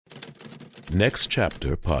Next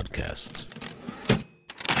Chapter Podcasts.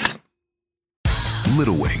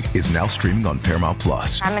 Little Wing is now streaming on Paramount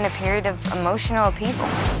Plus. I'm in a period of emotional upheaval.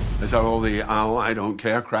 Is that all the I don't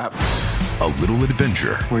care crap? A little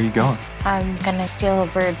adventure. Where are you going? I'm gonna steal a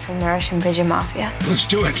bird from the Russian pigeon mafia. Let's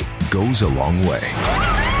do it. Goes a long way.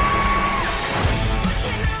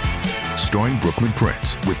 Starring Brooklyn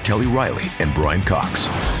Prince with Kelly Riley and Brian Cox.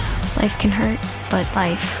 Life can hurt, but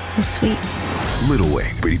life is sweet. Little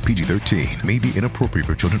Wing, rated PG-13, may be inappropriate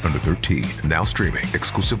for children under 13. Now streaming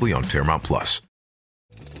exclusively on Paramount Plus.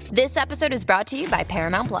 This episode is brought to you by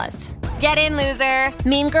Paramount Plus. Get in, loser!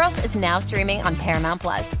 Mean Girls is now streaming on Paramount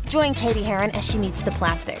Plus. Join Katie Heron as she meets the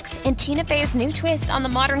plastics in Tina Fey's new twist on the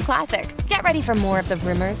modern classic. Get ready for more of the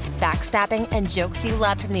rumors, backstabbing, and jokes you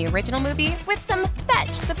loved from the original movie with some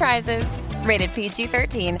fetch surprises. Rated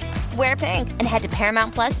PG-13. Wear pink and head to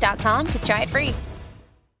ParamountPlus.com to try it free.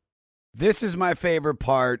 This is my favorite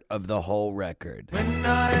part of the whole record. When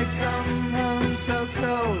I come home so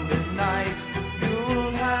cold at night,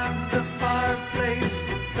 you'll have the fireplace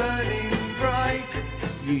burning bright.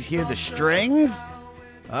 You hear the strings?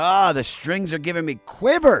 The strings are giving me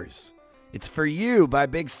quivers. It's For You by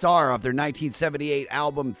Big Star off their 1978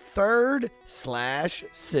 album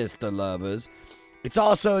Third/Sister Lovers. It's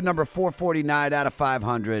also number 449 out of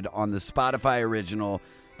 500 on the Spotify original,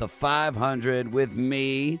 The 500 with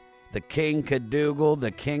me, the King Cadogal,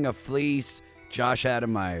 the King of Fleece, Josh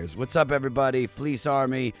Adam Myers. What's up, everybody? Fleece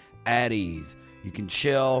Army at ease. You can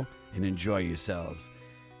chill and enjoy yourselves.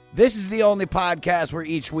 This is the only podcast where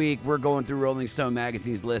each week we're going through Rolling Stone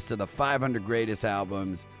magazine's list of the 500 greatest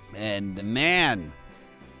albums. And man,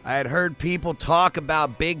 I had heard people talk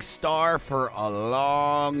about Big Star for a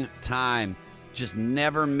long time. Just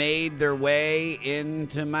never made their way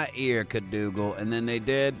into my ear, Cadogal. And then they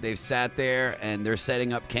did. They've sat there and they're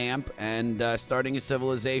setting up camp and starting a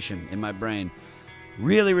civilization in my brain.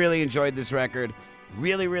 Really, really enjoyed this record.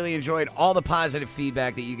 Really, really enjoyed all the positive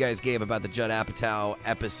feedback that you guys gave about the Judd Apatow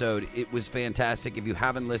episode. It was fantastic. If you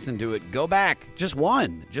haven't listened to it, go back. Just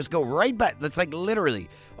one. Just go right back. That's like literally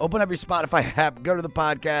open up your Spotify app, go to the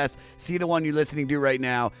podcast, see the one you're listening to right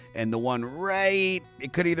now, and the one right,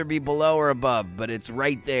 it could either be below or above, but it's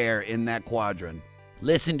right there in that quadrant.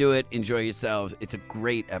 Listen to it. Enjoy yourselves. It's a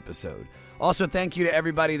great episode. Also, thank you to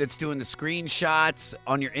everybody that's doing the screenshots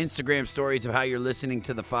on your Instagram stories of how you're listening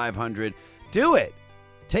to the 500. Do it.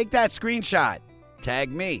 Take that screenshot. Tag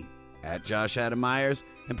me at Josh Adam Myers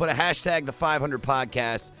and put a hashtag the 500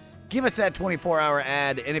 podcast. Give us that 24-hour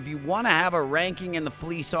ad. And if you want to have a ranking in the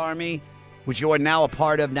Fleece Army, which you are now a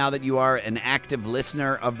part of now that you are an active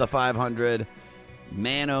listener of the 500,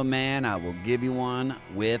 man, oh man, I will give you one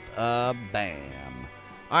with a bam.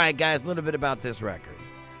 All right, guys, a little bit about this record.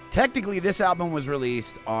 Technically, this album was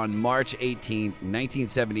released on March 18th,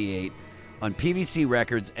 1978, on PBC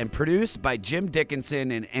Records and produced by Jim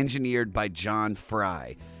Dickinson and engineered by John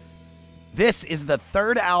Fry. This is the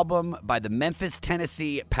third album by the Memphis,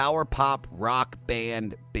 Tennessee power pop rock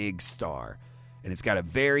band Big Star, and it's got a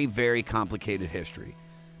very, very complicated history.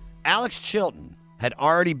 Alex Chilton had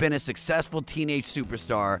already been a successful teenage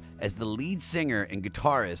superstar as the lead singer and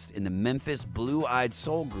guitarist in the Memphis blue-eyed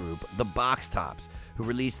soul group The Box Tops, who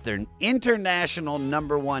released their international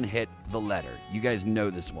 #1 hit, The Letter. You guys know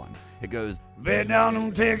this one. It goes, "Bet down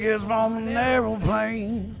them tickets from an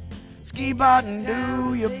aeroplane. Ski bottom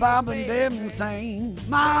do you bobbing them insane.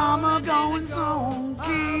 Mama going so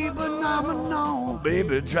keep a number no.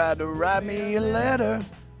 Baby tried to write me a letter."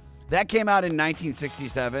 That came out in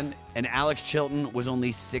 1967, and Alex Chilton was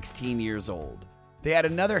only 16 years old. They had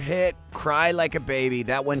another hit, Cry Like a Baby.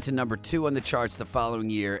 That went to #2 on the charts the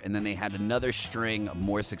following year, and then they had another string of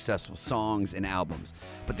more successful songs and albums.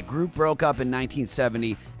 But the group broke up in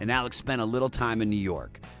 1970, and Alex spent a little time in New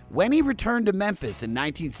York. When he returned to Memphis in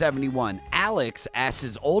 1971, Alex asked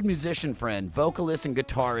his old musician friend, vocalist and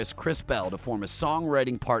guitarist Chris Bell, to form a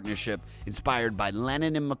songwriting partnership inspired by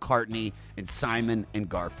Lennon and McCartney and Simon and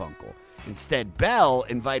Garfunkel. Instead, Bell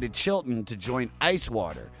invited Chilton to join Ice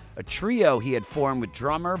Water, a trio he had formed with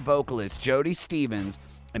drummer vocalist Jody Stevens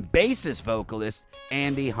and bassist vocalist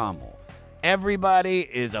Andy Hummel. Everybody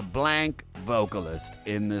is a blank vocalist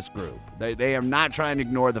in this group. They are not trying to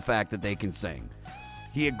ignore the fact that they can sing.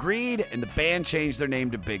 He agreed, and the band changed their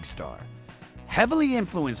name to Big Star. Heavily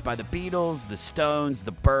influenced by the Beatles, the Stones,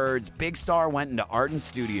 the Byrds, Big Star went into Arden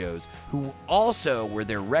Studios, who also were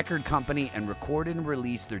their record company and recorded and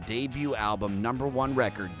released their debut album, #1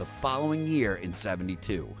 record, the following year in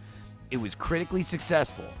 '72. It was critically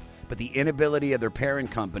successful, but the inability of their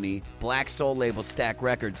parent company, black soul label Stack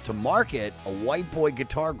Records, to market a white boy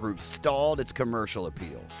guitar group stalled its commercial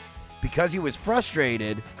appeal. Because he was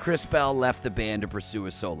frustrated, Chris Bell left the band to pursue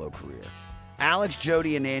a solo career. Alex,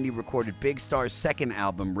 Jody, and Andy recorded Big Star's second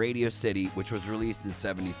album, Radio City, which was released in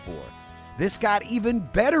 '74. This got even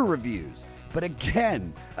better reviews. But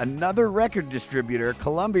again, another record distributor,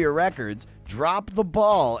 Columbia Records, dropped the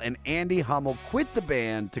ball and Andy Hummel quit the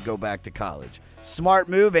band to go back to college. Smart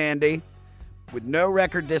move, Andy. With no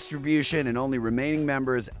record distribution and only remaining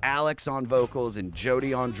members, Alex on vocals and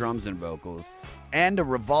Jody on drums and vocals, and a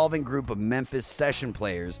revolving group of Memphis session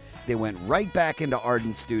players, they went right back into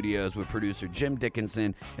Ardent Studios with producer Jim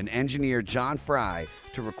Dickinson and engineer John Fry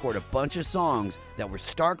to record a bunch of songs that were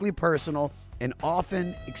starkly personal and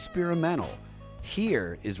often experimental.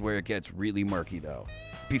 Here is where it gets really murky, though.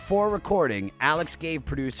 Before recording, Alex gave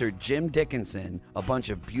producer Jim Dickinson a bunch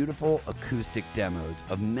of beautiful acoustic demos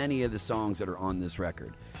of many of the songs that are on this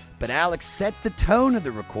record. But Alex set the tone of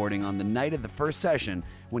the recording on the night of the first session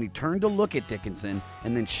when he turned to look at Dickinson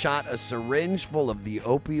and then shot a syringe full of the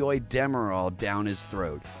opioid Demerol down his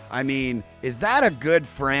throat. I mean, is that a good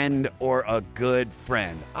friend or a good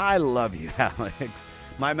friend? I love you, Alex.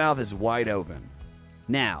 My mouth is wide open.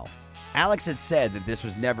 Now, Alex had said that this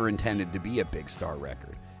was never intended to be a Big Star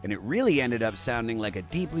record, and it really ended up sounding like a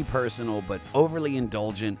deeply personal but overly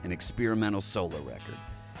indulgent and experimental solo record.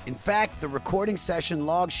 In fact, the recording session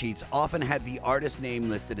log sheets often had the artist name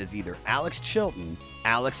listed as either Alex Chilton,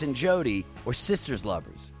 Alex and Jody, or Sisters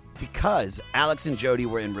Lovers, because Alex and Jody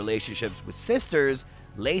were in relationships with sisters,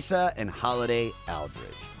 Lisa and Holiday Aldridge.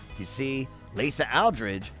 You see, Lisa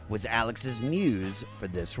Aldridge was Alex's muse for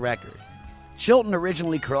this record. Chilton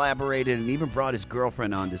originally collaborated and even brought his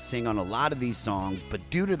girlfriend on to sing on a lot of these songs, but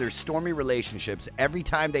due to their stormy relationships, every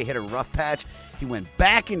time they hit a rough patch, he went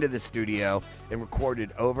back into the studio and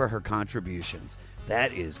recorded over her contributions.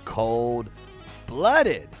 That is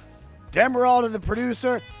cold-blooded. Demerol to the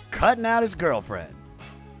producer, cutting out his girlfriend.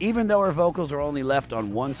 Even though her vocals are only left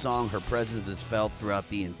on one song, her presence is felt throughout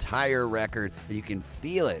the entire record, and you can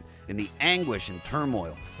feel it in the anguish and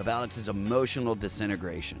turmoil of Alex's emotional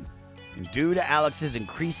disintegration. And due to Alex's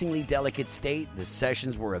increasingly delicate state, the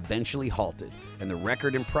sessions were eventually halted, and the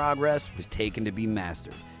record in progress was taken to be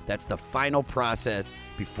mastered. That's the final process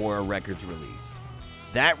before a record's released.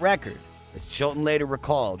 That record, as Chilton later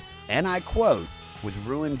recalled, and I quote, was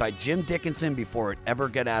ruined by Jim Dickinson before it ever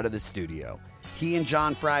got out of the studio. He and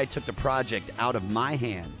John Fry took the project out of my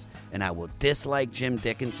hands, and I will dislike Jim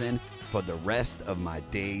Dickinson for the rest of my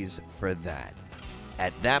days for that.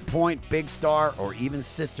 At that point, Big Star or even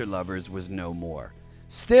Sister Lovers was no more.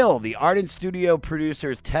 Still, the Ardent Studio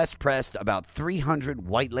producers test pressed about 300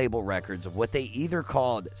 white label records of what they either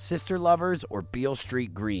called Sister Lovers or Beale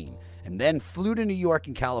Street Green, and then flew to New York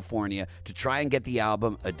and California to try and get the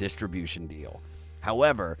album a distribution deal.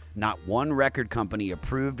 However, not one record company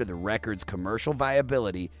approved of the record's commercial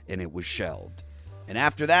viability, and it was shelved. And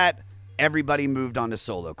after that, everybody moved on to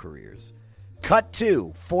solo careers. Cut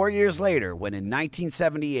to 4 years later, when in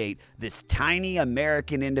 1978, this tiny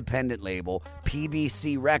American independent label,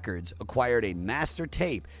 PBC Records, acquired a master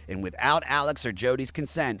tape and without Alex or Jody's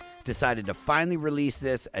consent, decided to finally release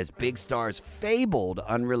this as Big Star's fabled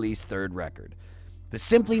unreleased third record. The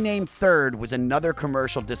simply named Third was another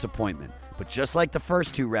commercial disappointment, but just like the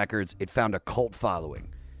first two records, it found a cult following.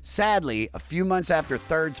 Sadly, a few months after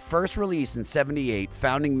Third's first release in '78,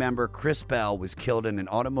 founding member Chris Bell was killed in an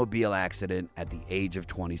automobile accident at the age of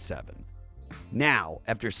 27. Now,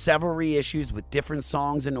 after several reissues with different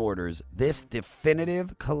songs and orders, this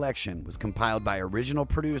definitive collection was compiled by original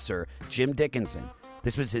producer Jim Dickinson.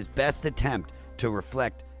 This was his best attempt to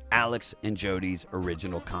reflect Alex and Jody's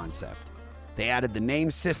original concept. They added the name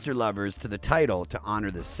Sister Lovers to the title to honor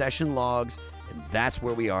the session logs, and that's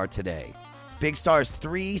where we are today. Big Star's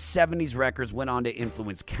three 70s records went on to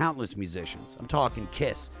influence countless musicians. I'm talking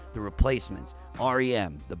Kiss, The Replacements,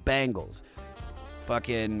 R.E.M., The Bangles,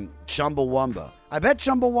 fucking Chumbawamba. I bet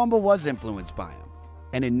Chumbawamba was influenced by him.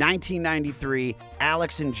 And in 1993,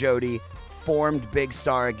 Alex and Jody formed Big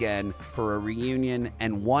Star again for a reunion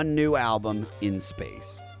and one new album, In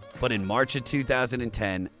Space. But in March of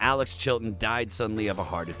 2010, Alex Chilton died suddenly of a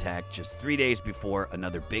heart attack just 3 days before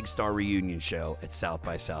another Big Star reunion show at South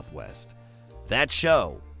by Southwest. That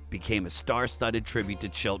show became a star-studded tribute to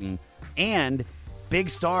Chilton, and Big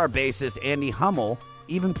Star bassist Andy Hummel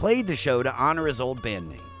even played the show to honor his old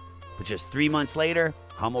bandmate. But just 3 months later,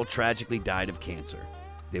 Hummel tragically died of cancer.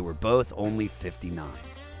 They were both only 59.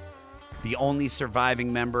 The only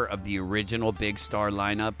surviving member of the original Big Star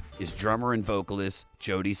lineup is drummer and vocalist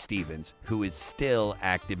Jody Stevens, who is still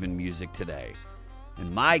active in music today.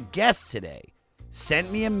 And my guest today sent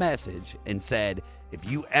me a message and said, if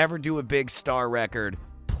you ever do a Big Star record,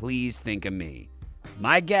 please think of me.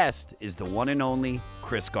 My guest is the one and only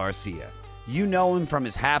Chris Garcia. You know him from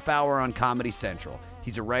his half hour on Comedy Central.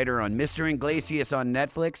 He's a writer on Mr. Iglesias on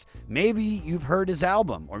Netflix. Maybe you've heard his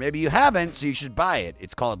album, or maybe you haven't, so you should buy it.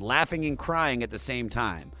 It's called Laughing and Crying at the Same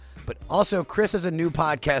Time. But also, Chris has a new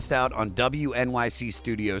podcast out on WNYC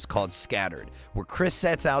Studios called Scattered, where Chris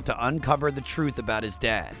sets out to uncover the truth about his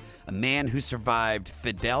dad, a man who survived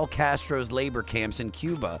Fidel Castro's labor camps in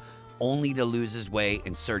Cuba, only to lose his way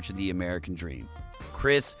in search of the American dream.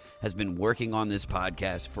 Chris has been working on this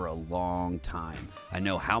podcast for a long time. I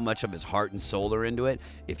know how much of his heart and soul are into it.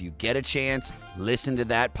 If you get a chance, listen to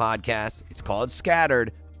that podcast. It's called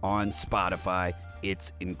Scattered on Spotify.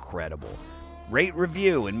 It's incredible. Rate,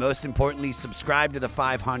 review, and most importantly, subscribe to the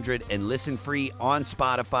 500 and listen free on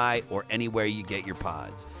Spotify or anywhere you get your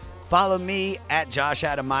pods. Follow me at Josh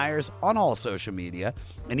Adam Myers on all social media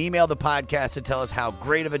and email the podcast to tell us how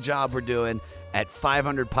great of a job we're doing at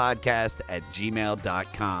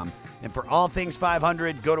 500podcast@gmail.com. And for all things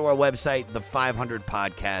 500, go to our website,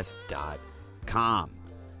 the500podcast.com.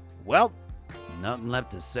 Well, nothing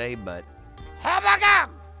left to say but have a go!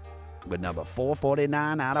 With number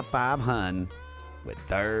 449 out of 500 with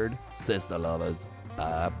Third Sister Lovers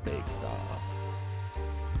by Big Star.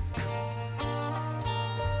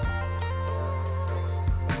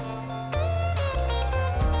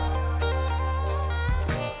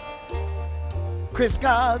 Chris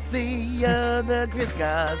Garcia, the Chris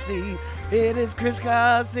Garcia. It is Chris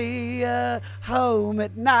Garcia, home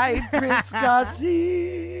at night, Chris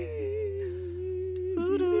Garcia.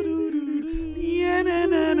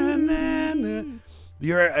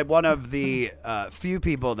 You're one of the few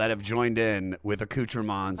people that have joined in with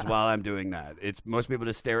accoutrements while I'm doing that. It's most people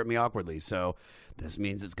just stare at me awkwardly, so this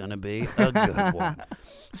means it's going to be a good one.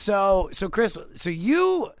 So Chris,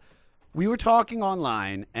 we were talking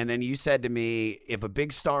online, and then you said to me, if a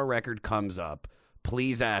Big Star record comes up,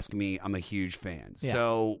 please ask me. I'm a huge fan. Yeah.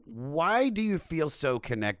 So why do you feel so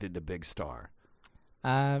connected to Big Star?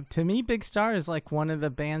 To me, Big Star is like one of the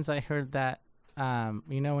bands I heard that,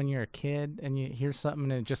 when you're a kid and you hear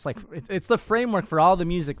something and it just like, it's the framework for all the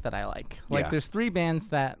music that I like. Like there's three bands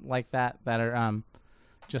that are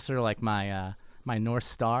just sort of like my North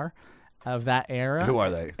Star of that era. Who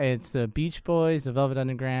are they? It's the Beach Boys, the Velvet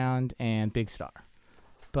Underground, and Big Star.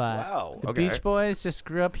 But the Beach Boys just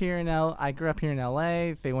grew up here I grew up here in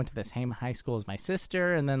LA. They went to the same high school as my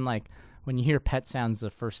sister, and then like when you hear Pet Sounds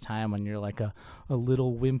the first time when you're like a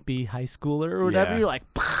little wimpy high schooler or whatever, you're like,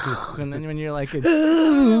 and then when you're like,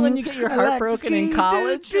 when you get your heart broken in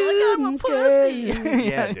college, you're like, I'm a pussy.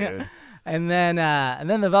 Yeah, dude. And then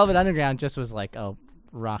the Velvet Underground just was like,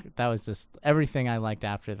 rock. That was just everything I liked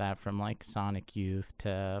after that, from like Sonic Youth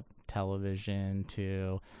to Television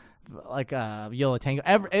to like Yola Tango.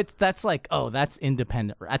 That's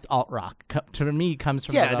independent. That's alt rock. To me, comes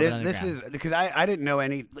from the Velvet Underground. This is because I didn't know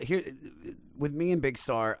any. Here with me and Big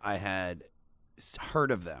Star, I had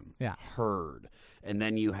heard of them. Yeah, and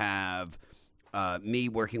then you have me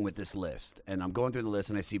working with this list, and I'm going through the list,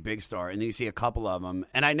 and I see Big Star, and then you see a couple of them,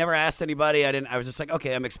 and I never asked anybody. I was just like,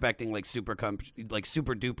 okay, I'm expecting like super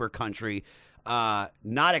duper country,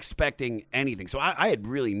 not expecting anything. So I had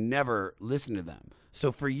really never listened to them.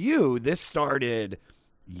 So for you, this started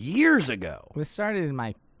years ago. This started in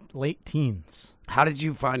my late teens. How did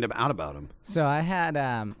you find out about them? So I had,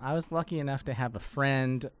 I was lucky enough to have a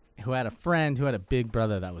friend who had a big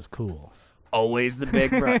brother that was cool. Always the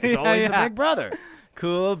big brother. It's always the big brother.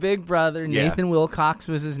 Cool big brother. Nathan Wilcox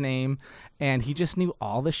was his name, and he just knew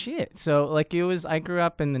all the shit. So like I grew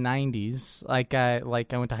up in the 90s. I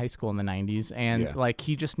went to high school in the 90s, and like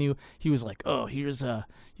he just knew. He was like, "Oh, here's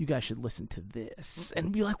you guys should listen to this,"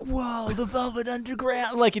 and be like, "Whoa, the Velvet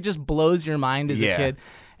Underground!" Like it just blows your mind as a kid.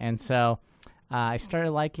 And so I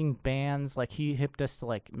started liking bands. Like he hipped us to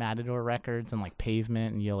like Matador Records and like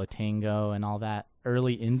Pavement and Yola Tango and all that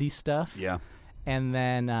early indie stuff. Yeah. And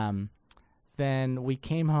then we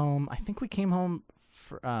came home. I think we came home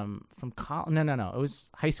from college. No. It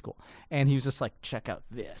was high school. And he was just like, check out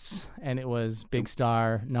this. And it was Big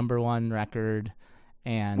Star, #1 record.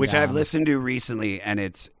 And which I've listened to recently, and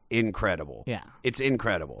it's incredible. Yeah. It's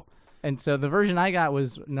incredible. And so the version I got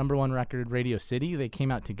was #1 record, Radio City. They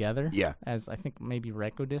came out together. Yeah. As I think maybe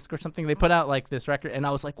Reco Disc or something. They put out like this record, and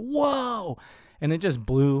I was like, whoa. And it just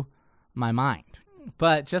blew my mind.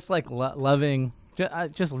 But just like loving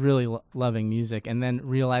music, and then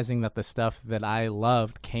realizing that the stuff that I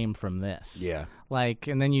loved came from this. Yeah. Like,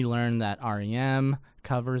 and then you learn that REM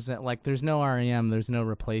covers it. Like, there's no REM, there's no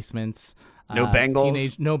replacements. No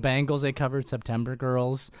Bangles. No Bangles. They covered September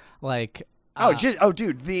Girls. Like,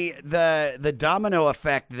 Dude, the domino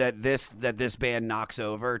effect that this band knocks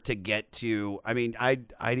over to get to. I mean,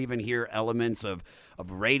 I'd even hear elements of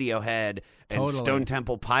Radiohead and Stone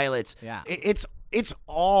Temple Pilots. Yeah, it's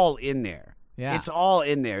all in there. Yeah. It's all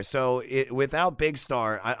in there. So without Big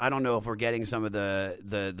Star, I don't know if we're getting some of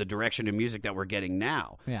the direction of music that we're getting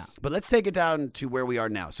now. Yeah. But let's take it down to where we are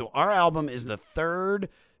now. So our album is the third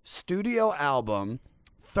studio album,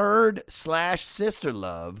 /Sister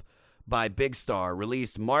Love, by Big Star,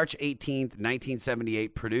 released March 18th,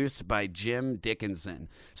 1978, produced by Jim Dickinson.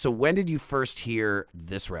 So when did you first hear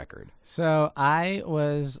this record? So I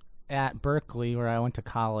was at Berkeley, where I went to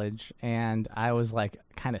college, and I was like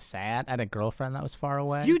kind of sad. I had a girlfriend that was far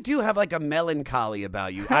away. You do have like a melancholy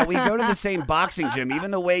about you. We go to the same boxing gym.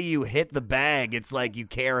 Even the way you hit the bag, it's like you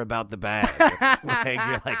care about the bag.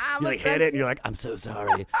 You're like hit it, and you're like, I'm so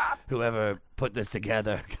sorry, whoever put this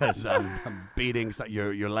together, because I'm beating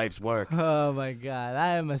your life's work. Oh my God, I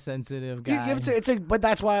am a sensitive guy. But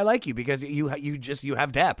that's why I like you, because you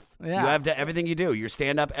have depth. Yeah. You have everything you do. You're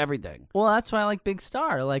stand up everything. Well, that's why I like Big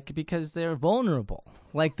Star, like, because they're vulnerable.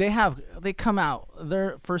 Like they come out,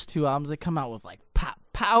 their first two albums, they come out with like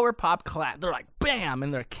power pop clap. They're like bam,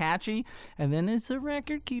 and they're catchy. And then as the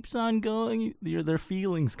record keeps on going, their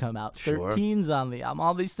feelings come out. Sure. 13's on the album,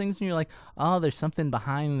 all these things, and you're like, oh, there's something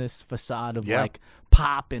behind this facade of like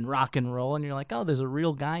pop and rock and roll, and you're like, oh, there's a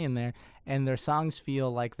real guy in there, and their songs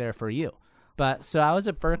feel like they're for you. But so I was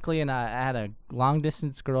at Berkeley, and I had a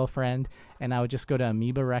long-distance girlfriend, and I would just go to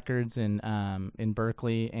Amoeba Records in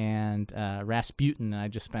Berkeley and Rasputin, and I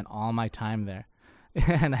just spent all my time there.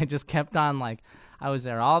 And I just kept on, like, I was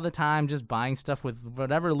there all the time just buying stuff with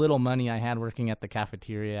whatever little money I had working at the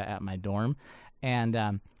cafeteria at my dorm. And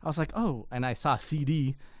I was like, oh, and I saw a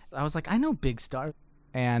CD. I was like, I know Big Star.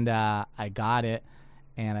 And I got it,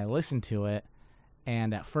 and I listened to it.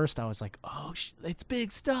 And at first I was like, oh, it's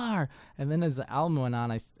Big Star. And then as the album went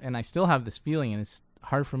on, I still have this feeling, and it's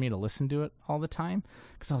hard for me to listen to it all the time,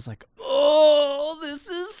 because I was like, oh, this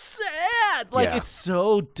is sad. Like, it's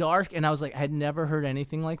so dark. And I was like, I had never heard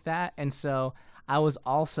anything like that. And so I was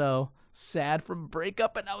also sad from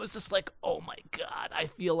breakup, and I was just like, oh my God, I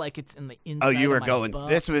feel like it's in the inside. Oh, you were of my going. butt.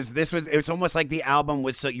 This was. It's almost like the album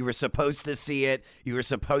was. So you were supposed to see it. You were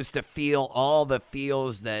supposed to feel all the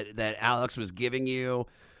feels that Alex was giving you.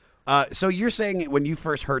 So you're saying when you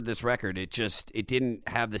first heard this record, it didn't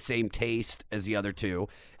have the same taste as the other two,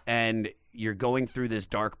 and you're going through this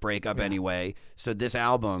dark breakup anyway. So this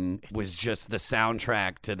album was just the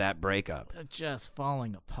soundtrack to that breakup. Just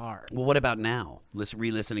falling apart. Well, what about now?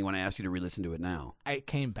 Re-listening, when I asked you to re-listen to it now. I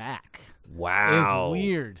came back. Wow. It's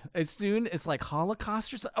weird. As soon as like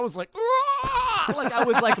Holocaust or something, I was like, "Aah!" Like I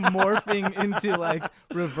was like morphing into like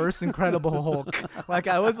reverse Incredible Hulk. Like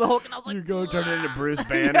I was the Hulk, and I was like, you're going to turn it into Bruce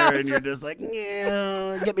Banner, and you're just like,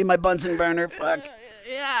 yeah, get me my Bunsen burner, fuck.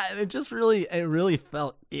 Yeah, and it really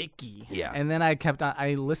felt icky. Yeah. And then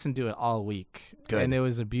I listened to it all week. Good. And it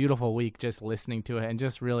was a beautiful week just listening to it and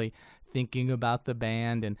just really thinking about the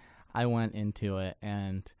band, and I went into it,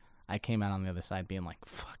 and I came out on the other side being like,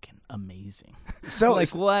 fucking amazing. So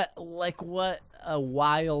what a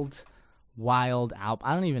wild album.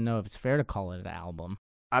 I don't even know if it's fair to call it an album.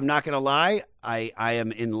 I'm not going to lie. I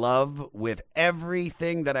am in love with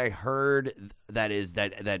everything that I heard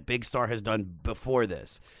that Big Star has done before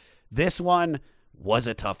this. This one was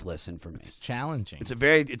a tough listen for me. It's challenging. It's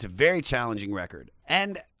a very challenging record.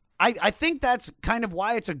 And I think that's kind of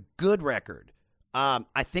why it's a good record.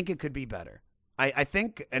 I think it could be better. I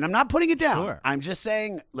think, and I'm not putting it down. Sure. I'm just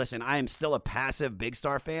saying, listen, I am still a passive Big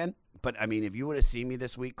Star fan. But, I mean, if you would have seen me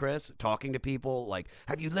this week, Chris, talking to people, like,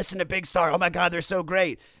 have you listened to Big Star? Oh, my God, they're so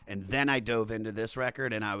great. And then I dove into this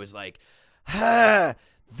record, and I was like,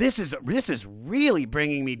 this is really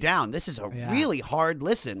bringing me down. This is a really hard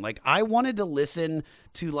listen. Like, I wanted to listen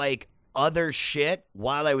to, like, other shit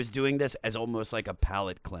while I was doing this as almost like a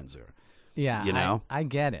palate cleanser. Yeah, you know? I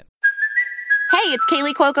get it. Hey, it's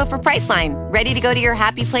Kaylee Cuoco for Priceline. Ready to go to your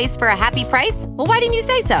happy place for a happy price? Well, why didn't you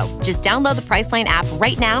say so? Just download the Priceline app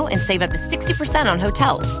right now and save up to 60% on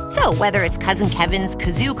hotels. So whether it's Cousin Kevin's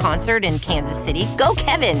Kazoo Concert in Kansas City, go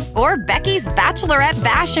Kevin, or Becky's Bachelorette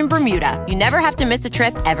Bash in Bermuda, you never have to miss a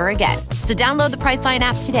trip ever again. So download the Priceline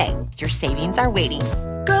app today. Your savings are waiting.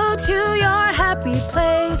 Go to your happy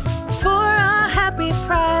place for a happy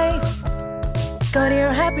price. Go to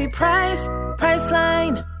your happy price,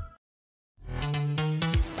 Priceline.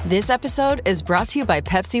 This episode is brought to you by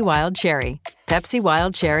Pepsi Wild Cherry. Pepsi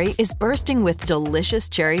Wild Cherry is bursting with delicious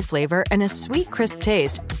cherry flavor and a sweet, crisp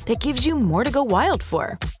taste that gives you more to go wild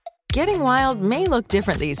for. Getting wild may look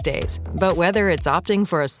different these days, but whether it's opting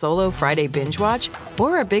for a solo Friday binge watch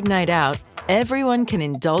or a big night out, Everyone can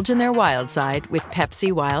indulge in their wild side with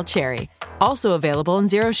Pepsi Wild Cherry. Also available in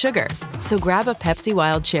Zero Sugar. So grab a Pepsi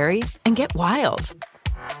Wild Cherry and get wild.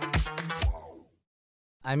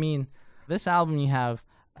 I mean, this album you have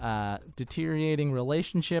deteriorating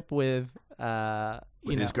relationship with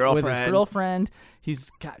his girlfriend. He's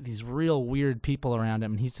got these real weird people around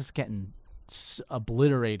him, and he's just getting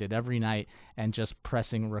obliterated every night and just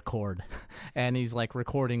pressing record. And he's like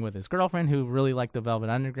recording with his girlfriend, who really liked the Velvet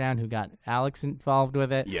Underground, who got Alex involved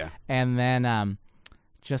with it. Yeah. And then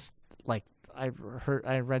just like I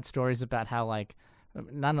read stories about how like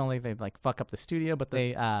not only they like fuck up the studio, but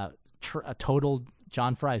they totaled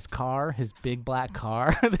John Fry's car, his big black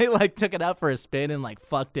car. They like took it out for a spin and like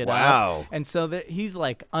fucked it up. Wow. And so he's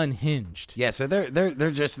like unhinged. Yeah, so they're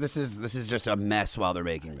just this is just a mess while they're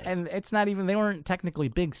making this. And it's not even, they weren't technically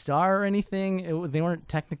big star or anything. They weren't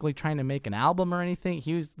technically trying to make an album or anything.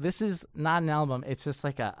 This is not an album. It's just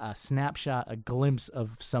like a snapshot, a glimpse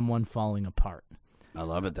of someone falling apart. I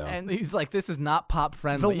love it though. And he's like, this is not pop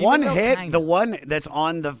friendly. The one hit, the one that's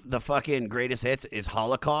on the fucking greatest hits is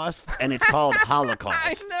Holocaust, and it's called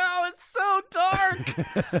Holocaust. I know, it's so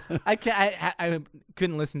dark. I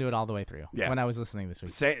couldn't listen to it all the way through when I was listening this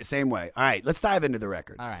week. Same way. All right, let's dive into the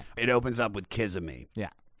record. All right. It opens up with Kiss of Me.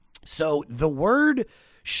 Yeah. So the word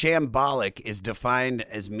shambolic is defined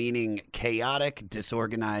as meaning chaotic,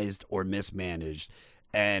 disorganized, or mismanaged.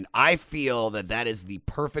 And I feel that is the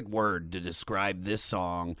perfect word to describe this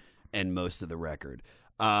song and most of the record.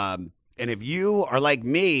 And if you are like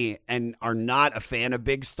me and are not a fan of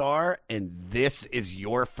Big Star, and this is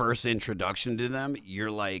your first introduction to them,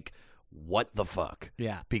 you're like, what the fuck?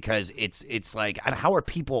 Yeah. Because it's like, how are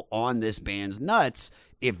people on this band's nuts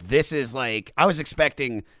if this is like, I was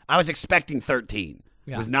expecting 13.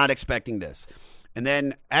 Yeah. Was not expecting this. And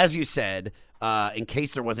then, as you said, in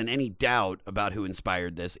case there wasn't any doubt about who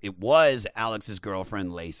inspired this, it was Alex's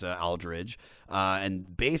girlfriend, Lisa Aldridge.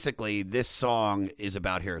 And basically, this song is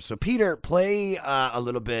about her. So, Peter, play a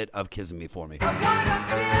little bit of Kiss of Me for me.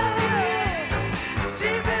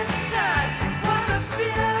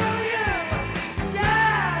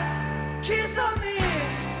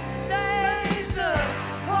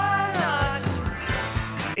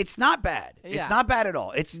 It's not bad. Yeah. It's not bad at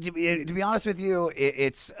all. It's to be honest with you,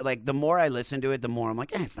 it's like the more I listen to it, the more I'm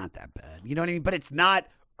like, it's not that bad. You know what I mean? But it's not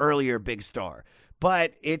earlier Big Star.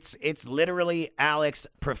 But it's literally Alex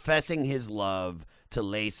professing his love to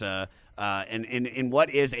Lisa and in what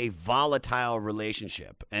is a volatile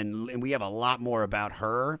relationship. And we have a lot more about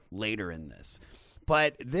her later in this.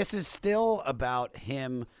 But this is still about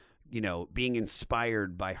him, being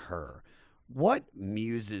inspired by her. What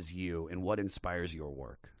muses you and what inspires your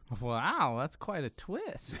work? Wow, that's quite a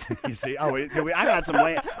twist. You see, I got some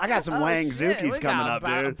Wang Zookies coming up,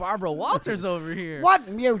 dude. Barbara Walters over here. What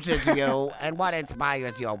muses you and what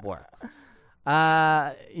inspires your work?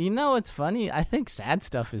 It's funny. I think sad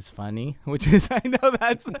stuff is funny, which is, I know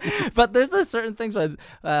that's, but there's a certain things when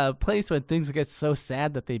place when things get so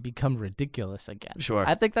sad that they become ridiculous again. Sure.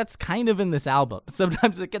 I think that's kind of in this album.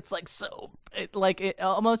 Sometimes it gets like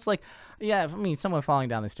almost like, yeah, I mean, someone falling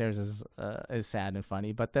down the stairs is sad and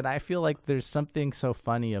funny, but then I feel like there's something so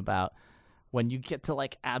funny about when you get to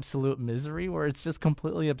like absolute misery where it's just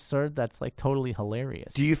completely absurd, that's like totally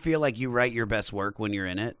hilarious. Do you feel like you write your best work when you're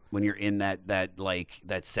in it? When you're in that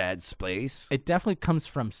sad space? It definitely comes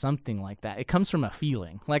from something like that. It comes from a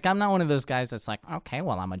feeling. Like, I'm not one of those guys that's like, okay,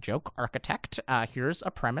 well, I'm a joke architect. Here's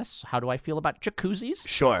a premise. How do I feel about jacuzzis?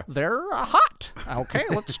 Sure. They're hot. Okay,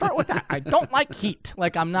 let's start with that. I don't like heat.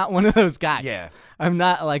 Like, I'm not one of those guys. Yeah. I'm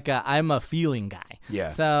not like I'm a feeling guy. Yeah.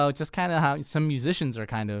 So just kind of how some musicians are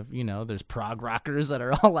kind of, there's prog rockers that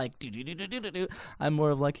are all like, do. I'm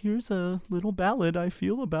more of like, here's a little ballad I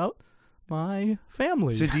feel about my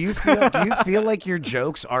family. So do you feel like your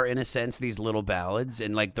jokes are in a sense these little ballads,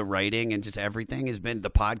 and like the writing and just everything has been the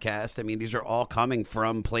podcast? I mean, these are all coming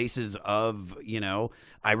from places of,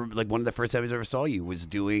 I like one of the first times I ever saw you was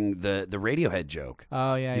doing the Radiohead joke.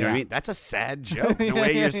 Oh yeah. You know what I mean? That's a sad joke. The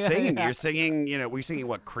way you're singing. Yeah. You're singing, were you singing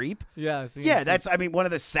what, Creep? Yeah. Yeah, that's one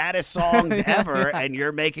of the saddest songs ever, and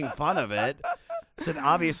you're making fun of it. So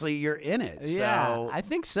obviously you're in it. Yeah, So. I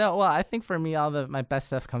think so. Well, I think for me, my best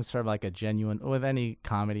stuff comes from like a genuine, with any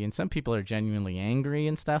comedy, and some people are genuinely angry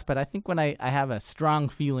and stuff, but I think when I have a strong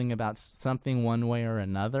feeling about something one way or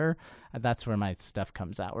another, that's where my stuff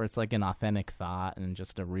comes out, where it's like an authentic thought and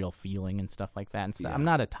just a real feeling and stuff like that. And stuff. Yeah. I'm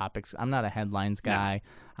not a headlines guy.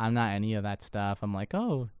 No. I'm not any of that stuff. I'm like,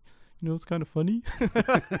 oh, it's kind of funny.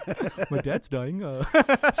 My dad's dying.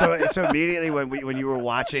 So immediately when you were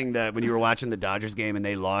watching the Dodgers game and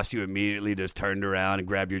they lost, you immediately just turned around and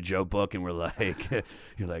grabbed your joke book and were like,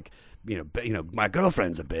 you're like, my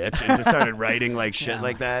girlfriend's a bitch, and just started writing like shit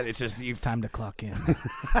like that. It's just it's time to clock in.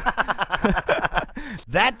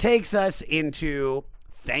 That takes us into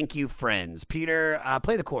Thank You, Friends. Peter,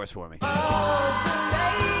 play the chorus for me. All the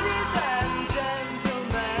ladies and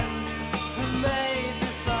gentlemen who made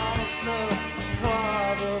this song so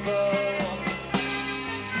probable.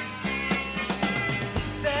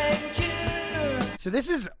 Thank you. So this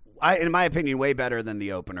is, in my opinion, way better than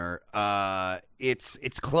the opener.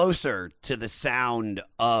 It's closer to the sound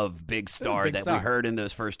of Big Star Big that Star. we heard in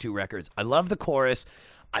those first two records. I love the chorus.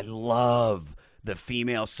 I love the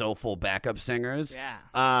female soulful backup singers.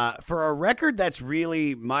 Yeah. For a record that's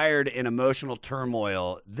really mired in emotional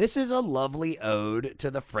turmoil, this is a lovely ode to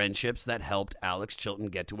the friendships that helped Alex Chilton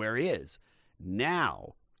get to where he is.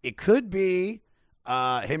 Now, it could be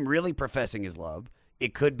him really professing his love.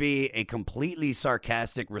 It could be a completely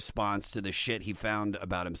sarcastic response to the shit he found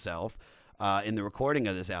about himself in the recording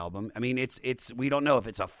of this album. I mean, it's we don't know if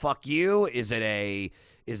it's a fuck you. Is it a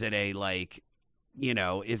like,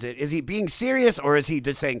 is he being serious, or is he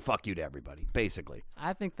just saying fuck you to everybody, basically?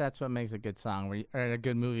 I think that's what makes a good song or a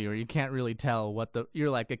good movie where you can't really tell you're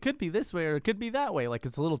like, it could be this way or it could be that way. Like,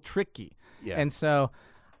 it's a little tricky. Yeah. And so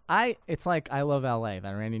it's like I Love L.A.,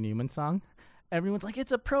 that Randy Newman song. Everyone's like,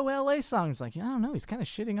 it's a pro LA song. It's like, I don't know. He's kind of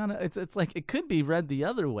shitting on it. It's like, it could be read the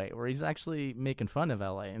other way, where he's actually making fun of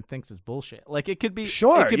LA and thinks it's bullshit. Like, it could be,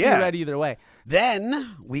 Sure, it could be read either way.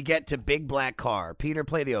 Then we get to Big Black Car. Peter,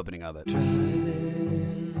 play the opening of it.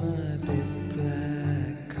 In my big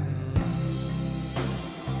black car.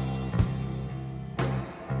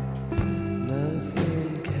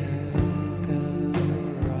 Nothing can go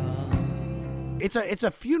wrong. It's a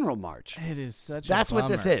funeral march. It is such That's a what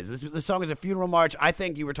this bummer. is. This song is a funeral march. I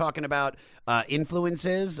think you were talking about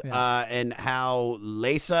influences and how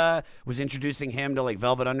Lisa was introducing him to like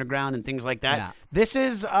Velvet Underground and things like that. Yeah. This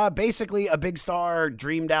is basically a Big Star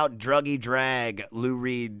dreamed out druggy drag Lou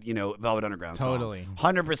Reed, Velvet Underground song. Totally.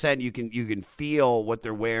 100% you can feel what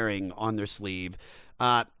they're wearing on their sleeve.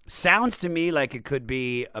 Sounds to me like it could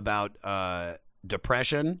be about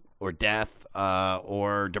depression or death,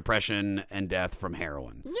 or depression and death from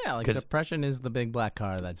heroin. Yeah, like depression is the big black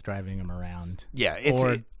car that's driving him around. Yeah,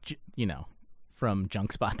 from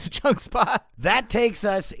junk spot to junk spot. That takes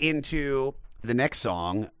us into the next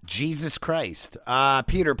song, Jesus Christ.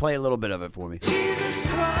 Peter, play a little bit of it for me. Jesus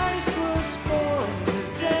Christ was born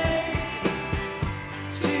today.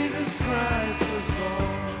 Jesus Christ was born.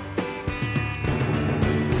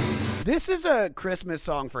 This is a Christmas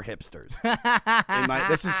song for hipsters.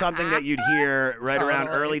 This is something that you'd hear right around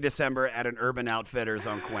early December at an Urban Outfitters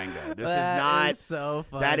on Cahuenga. This is not so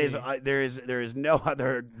funny. That is there is no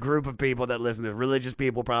other group of people that listen to this. Religious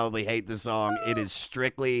people probably hate this song. It is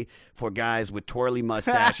strictly for guys with twirly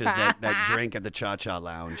mustaches that drink at the Cha-Cha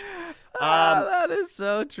Lounge. That is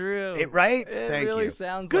so true. Right? It Thank really you.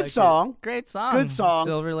 sounds Good like song. it. Great song. Good song.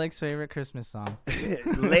 Silver Lake's favorite Christmas song.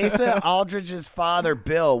 Lisa Aldridge's father,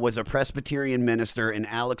 Bill, was a Presbyterian minister, and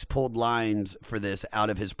Alex pulled lines for this out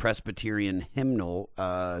of his Presbyterian hymnal /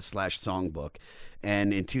 songbook.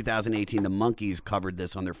 And in 2018, the Monkees covered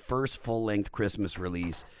this on their first full-length Christmas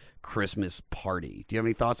release, Christmas Party. Do you have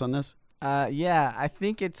any thoughts on this? Yeah, I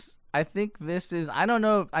think this is, I don't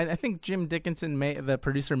know. I think Jim Dickinson, the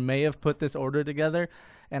producer, may have put this order together,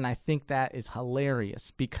 and I think that is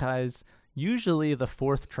hilarious because usually the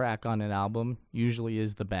fourth track on an album usually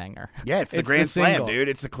is the banger. Yeah, it's the grand slam, single. dude.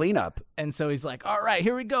 It's the cleanup. And so he's like, all right,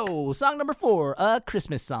 here we go. Song number 4, a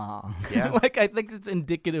Christmas song. Yeah. I think it's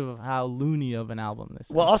indicative of how loony of an album this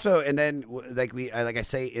is. Well, also, and then like I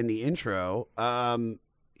say in the intro,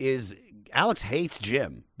 is Alex hates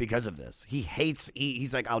Jim because of this.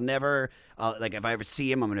 He's like, I'll never, like if I ever see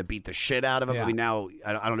him, I'm going to beat the shit out of him. Yeah. I mean, now,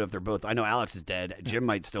 I don't know if they're both, I know Alex is dead. Jim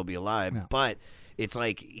might still be alive, but it's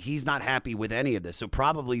like he's not happy with any of this. So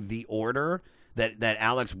probably the order that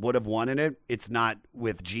Alex would have wanted it's not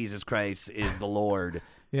with Jesus Christ is the Lord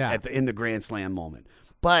in the Grand Slam moment.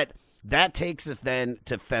 But that takes us then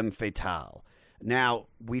to Femme Fatale. Now,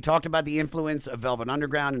 we talked about the influence of Velvet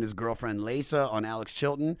Underground and his girlfriend Lisa on Alex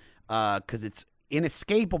Chilton because it's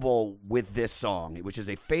inescapable with this song, which is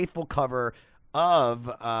a faithful cover of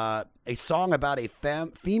a song about a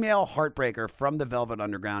female heartbreaker from the Velvet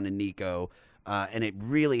Underground and Nico, and it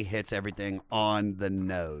really hits everything on the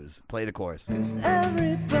nose. Play the chorus. 'Cause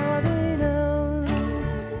everybody knows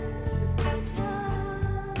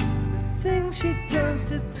the things she does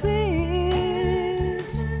to please.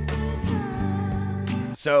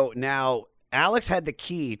 So now Alex had the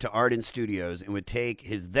key to Arden Studios and would take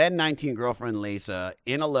his then 19 girlfriend Lisa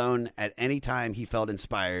in alone at any time he felt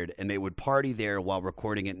inspired, and they would party there while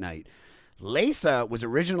recording at night. Lisa was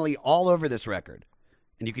originally all over this record,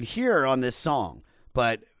 and you can hear her on this song.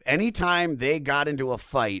 But anytime they got into a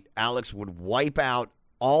fight, Alex would wipe out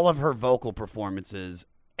all of her vocal performances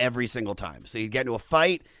every single time. So he'd get into a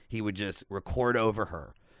fight, he would just record over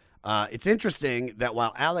her. It's interesting that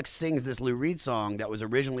while Alex sings this Lou Reed song that was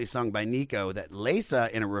originally sung by Nico, that Lisa,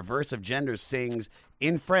 in a reverse of gender, sings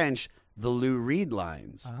in French the Lou Reed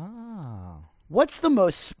lines. Oh. What's the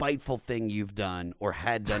most spiteful thing you've done or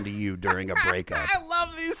had done to you during a breakup? I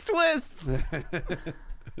love these twists.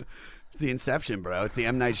 It's the Inception, bro. It's the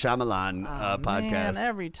M. Night Shyamalan podcast. Man,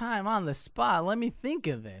 every time on the spot. Let me think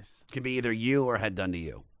of this. It can be either you or had done to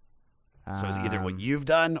you. So it's either what you've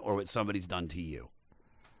done or what somebody's done to you.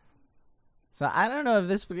 So I don't know if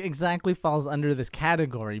this exactly falls under this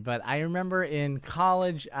category, but I remember in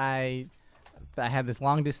college I had this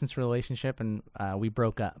long-distance relationship, and we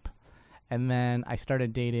broke up. And then I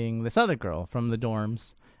started dating this other girl from the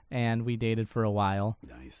dorms, and we dated for a while.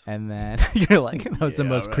 Nice. And then you're like, that was the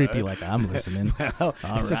most creepy, like, I'm listening. Well,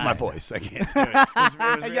 it's just my voice. I can't do it. It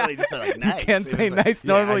was really just like, nice. You can't say nice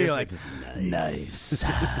normally. You're like, nice.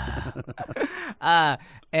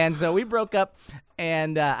 And so we broke up,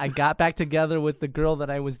 and I got back together with the girl that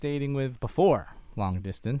I was dating with before long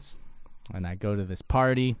distance. And I go to this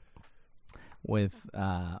party with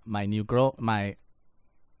my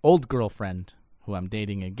old girlfriend, who I'm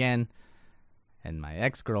dating again, and my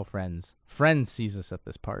ex-girlfriend's friend sees us at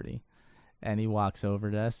this party, and he walks over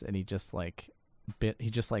to us, and he just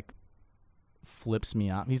flips me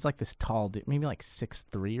off. He's like this tall dude, maybe like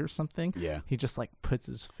 6'3" or something. Yeah. He just like puts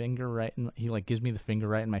his finger right in, he like gives me the finger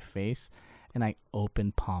right in my face, and I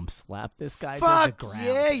open palm slap this guy to the ground.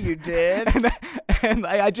 Yeah, you did. and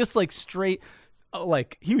I just like straight,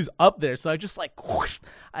 like he was up there, so I just like whoosh,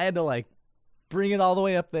 I had to like bring it all the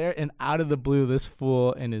way up there, and out of the blue, this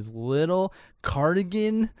fool in his little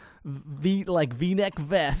cardigan, V-neck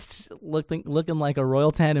vest, looking like a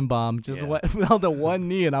Royal Tannenbaum, just fell to one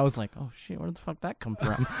knee, and I was like, oh shit, where the fuck that come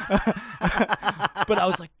from? But I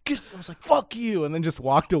was like, fuck you, and then just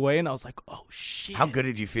walked away, and I was like, oh shit. How good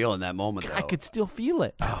did you feel in that moment, though? I could still feel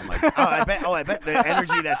it. Oh my god. I bet the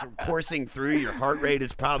energy that's coursing through your heart rate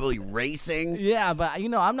is probably racing. Yeah, but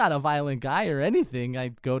I'm not a violent guy or anything. I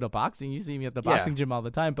go to boxing. You see me at the boxing gym all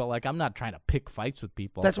the time, but like I'm not trying to pick fights with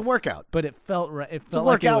people. That's a workout. But it felt right. It's a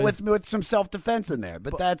workout with some self-defense in there.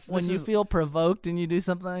 But that's when you feel provoked and you do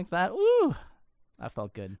something like that. Woo! I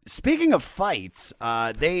felt good. Speaking of fights,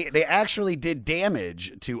 they actually did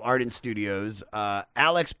damage to Arden Studios.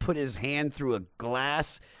 Alex put his hand through a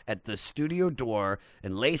glass at the studio door,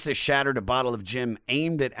 and Lisa shattered a bottle of gin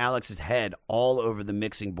aimed at Alex's head all over the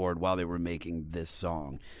mixing board while they were making this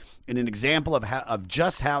song. In an example of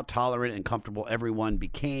just how tolerant and comfortable everyone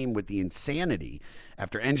became with the insanity.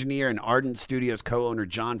 After engineer and Arden Studios co-owner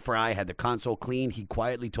John Fry had the console cleaned, he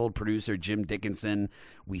quietly told producer Jim Dickinson,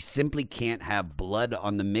 "We simply can't have blood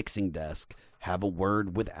on the mixing desk. Have a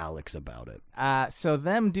word with Alex about it." So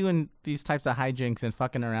them doing these types of hijinks and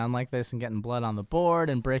fucking around like this and getting blood on the board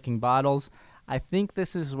and breaking bottles, I think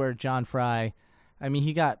this is where John Fry,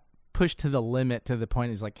 he got pushed to the limit, to the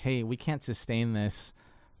point he's like, hey, we can't sustain this.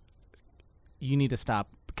 You need to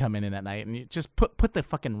stop coming in at night, and you just put the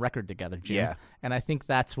fucking record together, Jim. Yeah. And I think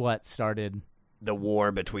that's what started the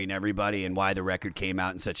war between everybody and why the record came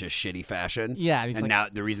out in such a shitty fashion. Yeah, and now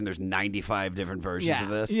the reason there's 95 different versions of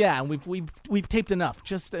this. Yeah, and we've taped enough.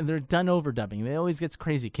 And they're done overdubbing. It always gets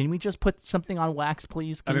crazy. Can we just put something on wax,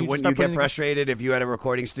 please? Wouldn't you get frustrated if you had a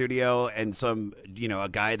recording studio and some, a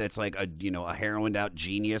guy that's like a heroined out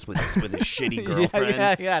genius with his shitty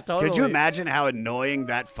girlfriend? Yeah, totally. Could you imagine how annoying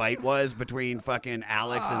that fight was between fucking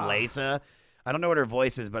Alex and Lisa? I don't know what her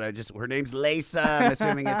voice is, but her name's Lisa. I'm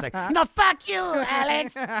assuming it's like, no, fuck you,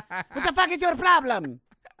 Alex. What the fuck is your problem?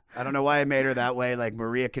 I don't know why I made her that way, like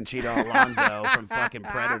Maria Conchita Alonso from fucking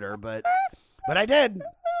Predator, but I did.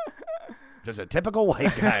 Just a typical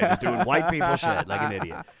white guy just doing white people shit like an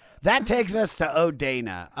idiot. That takes us to Oh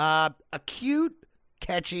Dana. A cute,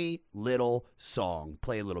 catchy little song.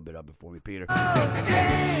 Play a little bit of it for me, Peter. Oh,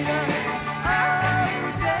 Dana,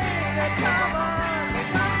 come on.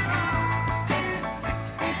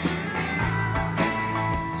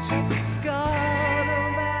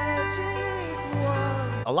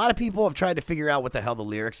 A lot of people have tried to figure out what the hell the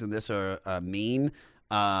lyrics in this mean.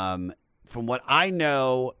 from what I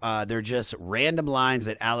know, they're just random lines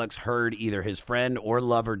that Alex heard either his friend or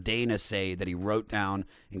lover Dana say that he wrote down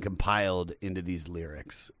and compiled into these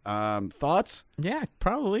lyrics. Thoughts? Yeah,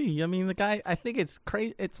 probably. I mean, the guy, I think it's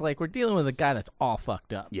crazy. It's like we're dealing with a guy that's all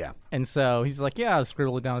fucked up. Yeah. And so he's like, yeah, I'll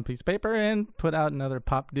scribble it down on a piece of paper and put out another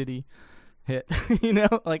Pop Diddy hit.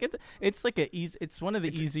 Like it's like it's one of the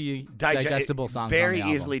easy digestible songs. Very on the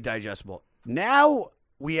album. Easily digestible. Now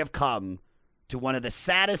we have come to one of the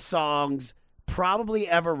saddest songs probably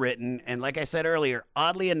ever written, and like I said earlier,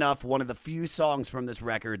 oddly enough, one of the few songs from this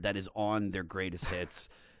record that is on their greatest hits.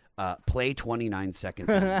 Play 29 seconds.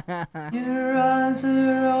 Your eyes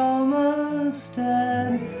are almost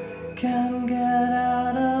dead, can't get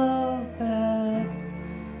out of bed,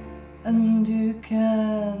 and you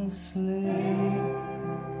can't sleep.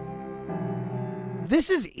 This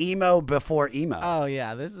is emo before emo. Oh,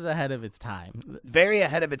 yeah. This is ahead of its time. Very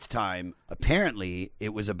ahead of its time. Apparently,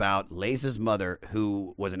 it was about Liza's mother,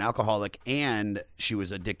 who was an alcoholic and she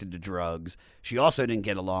was addicted to drugs. She also didn't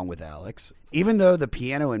get along with Alex. Even though the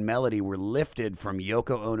piano and melody were lifted from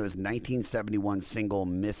Yoko Ono's 1971 single,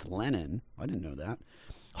 Miss Lennon. I didn't know that.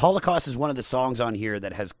 Holocaust is one of the songs on here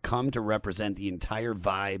that has come to represent the entire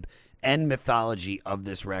vibe and mythology of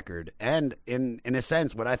this record, and in a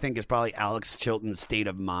sense, what I think is probably Alex Chilton's state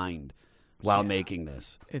of mind while making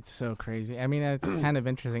this. It's so crazy. I mean, it's kind of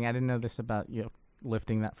interesting. I didn't know this about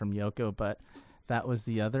lifting that from Yoko, but that was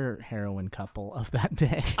the other heroin couple of that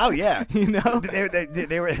day. Oh yeah,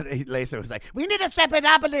 they were. Lisa was like, "We need to step it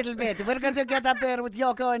up a little bit. We're going to get up there with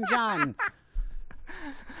Yoko and John."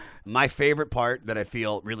 My favorite part that I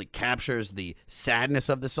feel really captures the sadness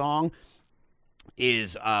of the song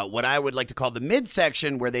is what I would like to call the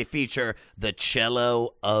midsection, where they feature the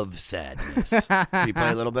cello of sadness. Can you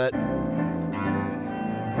play a little bit?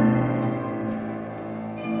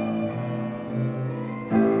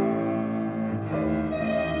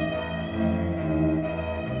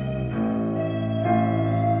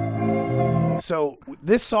 So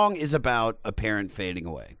this song is about a parent fading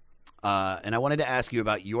away. And I wanted to ask you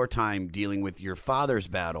about your time dealing with your father's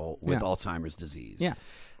battle with Alzheimer's disease. Yeah.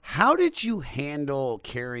 How did you handle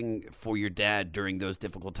caring for your dad during those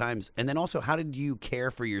difficult times? And then also, how did you care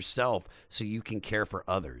for yourself so you can care for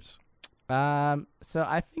others? So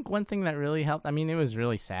I think one thing that really helped, I mean, it was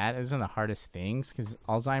really sad. It was one of the hardest things because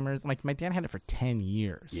Alzheimer's, like my dad had it for 10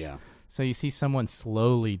 years. Yeah. So you see someone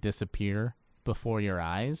slowly disappear before your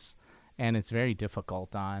eyes, and it's very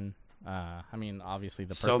difficult on, I mean, obviously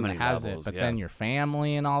the person that has it, but then your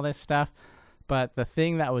family and all this stuff. But the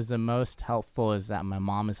thing that was the most helpful is that my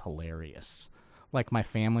mom is hilarious. Like, my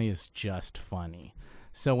family is just funny.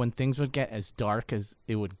 So when things would get as dark as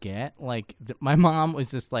it would get, like, my mom was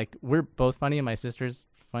just like, we're both funny, and my sister's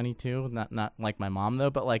funny too. Not like my mom,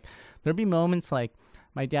 though. But, like, there'd be moments like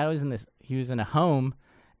my dad was he was in a home,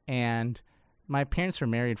 and my parents were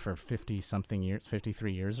married for 50-something years,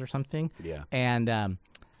 53 years or something. Yeah. And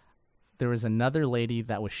there was another lady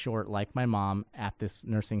that was short, like my mom, at this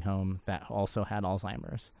nursing home that also had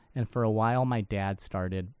Alzheimer's. And for a while, my dad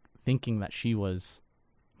started thinking that she was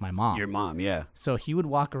my mom. Your mom, yeah. So he would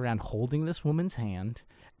walk around holding this woman's hand,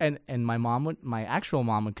 and my actual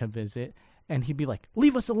mom would come visit, and he'd be like,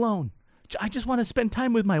 "Leave us alone. I just want to spend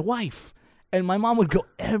time with my wife." And my mom would go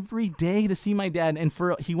every day to see my dad, and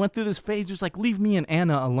he went through this phase. He was like, "Leave me and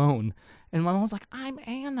Anna alone." And my mom was like, "I'm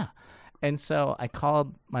Anna." And so I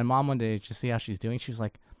called my mom one day to see how she's doing. She was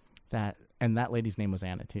like, that lady's name was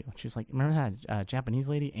Anna too. She was like, "Remember that Japanese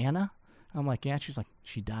lady, Anna?" I'm like, "Yeah." She's like,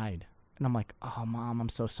 "She died." And I'm like, "Oh, Mom, I'm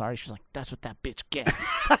so sorry." She's like, "That's what that bitch gets."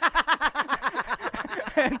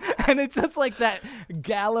 and it's just like that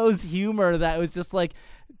gallows humor that was just like,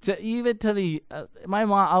 my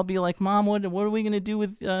mom, I'll be like, "Mom, what are we going to do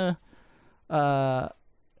with, I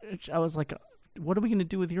was like, what are we going to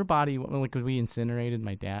do with your body?" Like, we incinerated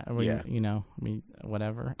my dad, or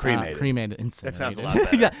whatever. Cremated, incinerated. That sounds a lot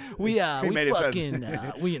better. Yeah,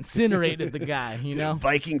 we incinerated the guy,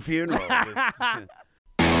 Viking funeral.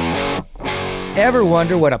 Ever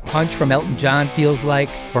wonder what a punch from Elton John feels like?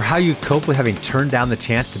 Or how you'd cope with having turned down the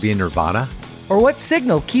chance to be in Nirvana? Or what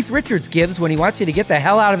signal Keith Richards gives when he wants you to get the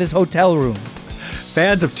hell out of his hotel room?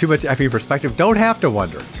 Fans of Too Much Effing Perspective don't have to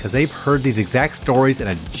wonder, because they've heard these exact stories and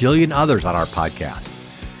a jillion others on our podcast.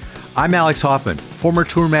 I'm Alex Hoffman, former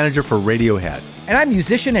tour manager for Radiohead. And I'm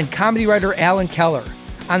musician and comedy writer Alan Keller.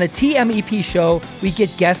 On the TMEP show, we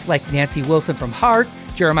get guests like Nancy Wilson from Heart,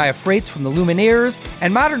 Jeremiah Freites from the Lumineers,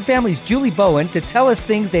 and Modern Family's Julie Bowen to tell us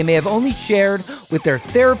things they may have only shared with their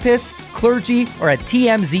therapist, clergy, or a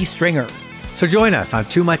TMZ stringer. So join us on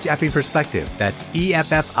Too Much Effing Perspective. That's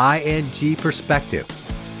EFFING Perspective.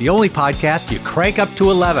 The only podcast you crank up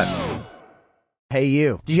to 11. Hey,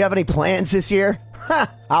 you. Do you have any plans this year?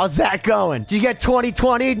 How's that going? Did you get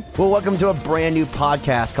 2020? Well, welcome to a brand new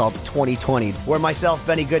podcast called 2020, where myself,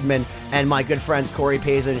 Benny Goodman, and my good friends Corey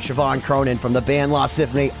Paisley and Siobhan Cronin from the band Lost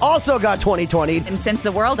Symphony also got 2020. And since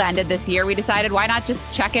the world ended this year, we decided why not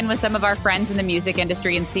just check in with some of our friends in the music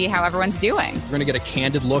industry and see how everyone's doing. We're going to get a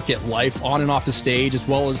candid look at life on and off the stage, as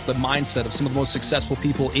well as the mindset of some of the most successful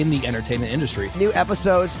people in the entertainment industry. New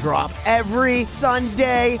episodes drop every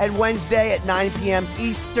Sunday and Wednesday at 9 p.m.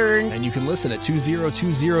 Eastern. And you can listen at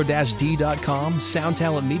 2020-d.com,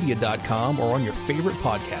 soundtalentmedia.com, or on your favorite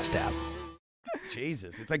podcast app.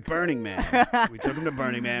 Jesus, it's like Burning Man. We took him to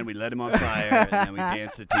Burning Man, we lit him on fire, and then we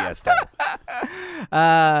danced to Tiesto.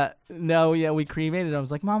 No, yeah, we cremated. I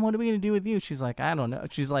was like, Mom, what are we going to do with you? She's like, I don't know.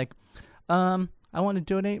 She's like, I want to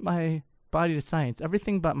donate my body to science.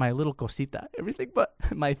 Everything but my little cosita. Everything but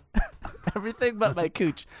my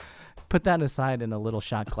cooch. Put that aside in a little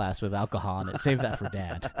shot glass with alcohol on it. Save that for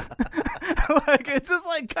Dad. Like, it's just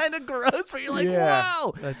like kind of gross, but you're like,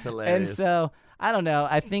 wow. That's hilarious. And so, I don't know.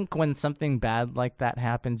 I think when something bad like that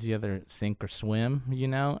happens, you either sink or swim, you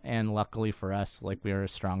know? And luckily for us, like, we were a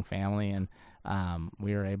strong family, and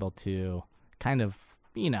we were able to kind of,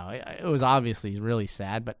 you know, it was obviously really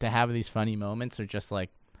sad, but to have these funny moments are just like,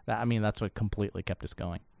 I mean, that's what completely kept us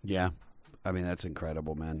going. Yeah. I mean, that's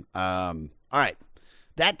incredible, man. All right.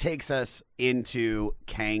 That takes us into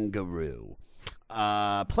Kangaroo.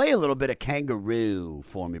 Play a little bit of Kangaroo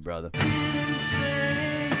for me, brother.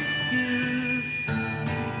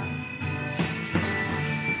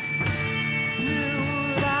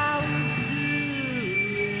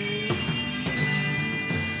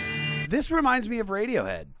 This reminds me of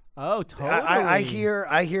Radiohead. Oh, totally. I hear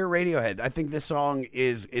Radiohead. I think this song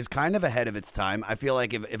is kind of ahead of its time. I feel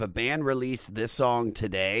like if a band released this song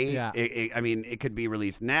today, it could be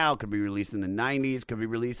released now, could be released in the 90s, could be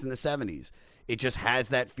released in the 70s. It just has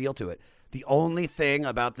that feel to it. The only thing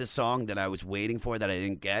about this song that I was waiting for that I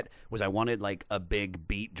didn't get was I wanted like a big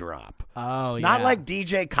beat drop. Oh, yeah. Not like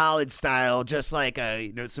DJ Khaled style, just like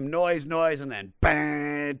some noise, and then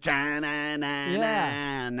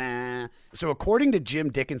na. So according to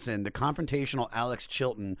Jim Dickinson, the confrontational Alex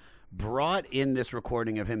Chilton brought in this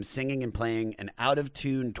recording of him singing and playing an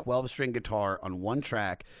out-of-tune 12-string guitar on one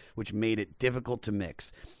track, which made it difficult to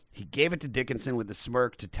mix. He gave it to Dickinson with a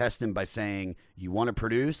smirk to test him by saying, "You want to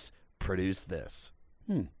produce this."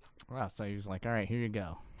 Wow, so he was like, all right, here you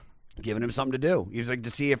go. Giving him something to do. He was like,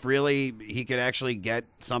 to see if really he could actually get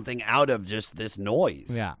something out of just this noise.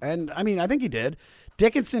 Yeah. And, I mean, I think he did.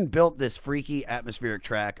 Dickinson built this freaky atmospheric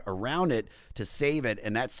track around it to save it,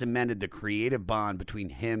 and that cemented the creative bond between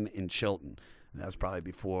him and Chilton. And that was probably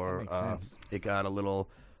before it got a little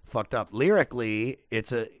fucked up. Lyrically,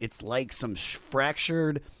 it's like some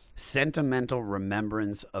fractured, sentimental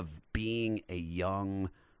remembrance of being a young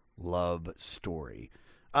love story.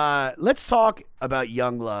 Let's talk about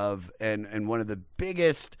Young Love and one of the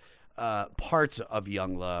biggest parts of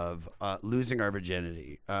Young Love, losing our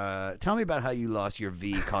virginity. Tell me about how you lost your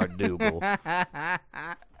V quadruple.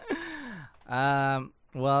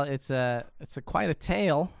 Well, it's quite a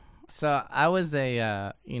tale. So I was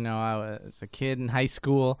I was a kid in high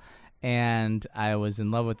school, and I was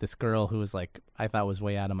in love with this girl who was like, I thought was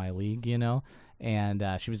way out of my league, you know. And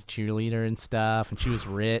she was a cheerleader and stuff, and she was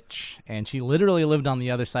rich, and she literally lived on the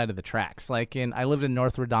other side of the tracks. Like I lived in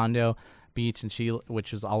North Redondo Beach, and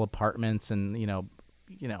which was all apartments and you know,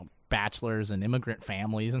 bachelors and immigrant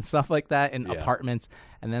families and stuff like that, and apartments.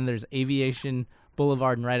 And then there's Aviation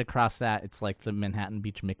Boulevard, and right across that, it's like the Manhattan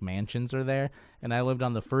Beach McMansions are there. And I lived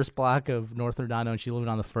on the first block of North Redondo, and she lived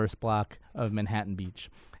on the first block of Manhattan Beach.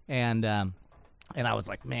 And I was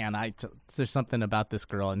like, man, there's something about this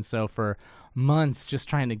girl. And so for months, just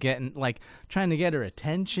trying to get her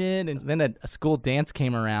attention. And then a school dance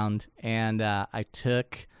came around, and I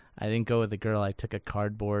didn't go with a girl. I took a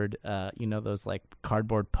cardboard, those like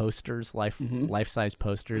cardboard posters, life-size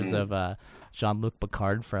posters of Jean-Luc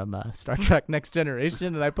Picard from Star Trek Next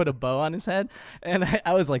Generation, and I put a bow on his head. And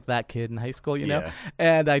I was like that kid in high school, you know?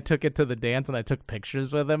 And I took it to the dance, and I took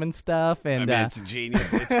pictures with him and stuff. And it's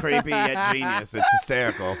genius. It's creepy yet genius. It's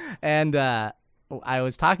hysterical. And I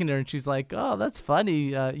was talking to her, and she's like, oh, that's funny.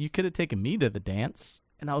 You could have taken me to the dance.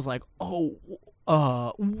 And I was like, oh,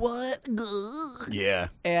 what? Yeah.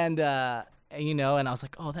 And, and I was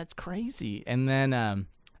like, oh, that's crazy. And then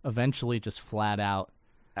eventually just flat out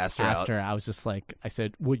asked her. I was just like, I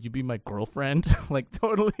said, would you be my girlfriend? Like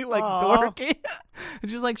totally like dorky. And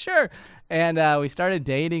she's like, sure. And we started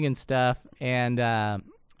dating and stuff. And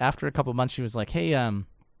after a couple months, she was like, hey,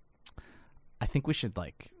 I think we should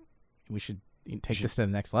take this to the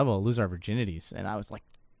next level, lose our virginities. And I was like,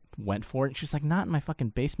 went for it. And she was like, not in my fucking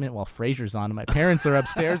basement while Frasier's on and my parents are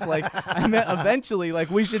upstairs. Like, I meant eventually, like,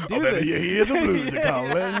 we should do this. You hear the blues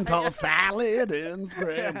calling, toss salad and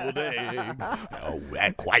scrambled eggs. Oh,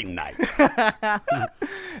 that's quite nice.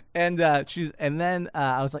 And then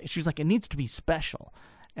I was like, she was like, it needs to be special.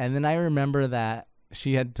 And then I remember that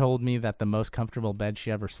she had told me that the most comfortable bed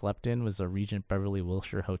she ever slept in was a Regent Beverly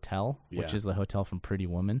Wilshire hotel, which is the hotel from Pretty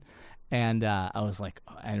Woman. And I was like,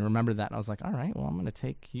 I remember that, and I was like, all right, well, I'm going to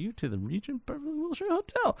take you to the Regent Beverly Wilshire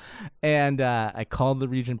Hotel. And I called the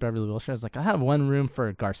Regent Beverly Wilshire. I was like, I have one room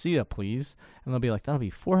for Garcia, please. And they'll be like, that'll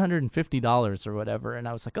be $450 or whatever. And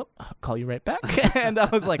I was like, oh, I'll call you right back. And I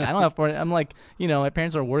was like, I don't have $400. I'm like, my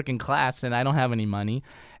parents are working class, and I don't have any money.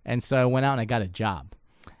 And so I went out and I got a job.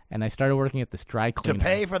 And I started working at this dry cleaner. To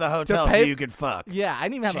pay for the hotel so you could fuck. Yeah, I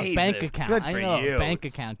didn't even have a bank account. Good I for didn't you. have a bank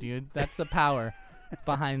account, dude. That's the power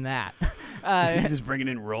behind that. You're just bringing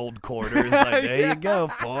in rolled quarters. Like, there you go,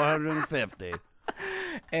 $450.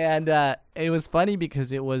 And it was funny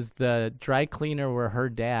because it was the dry cleaner where her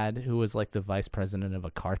dad, who was like the vice president of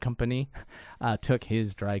a car company, took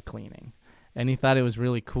his dry cleaning. And he thought it was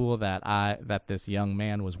really cool that this young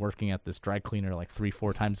man was working at this dry cleaner like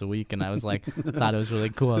 3-4 times a week. And I was like, thought it was really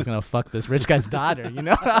cool. I was going to fuck this rich guy's daughter,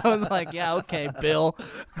 I was like, yeah, okay, Bill.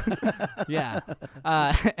 Yeah.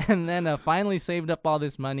 And then finally saved up all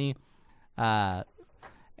this money. And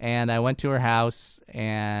I went to her house,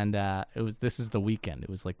 and this is the weekend. It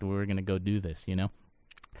was like we were going to go do this,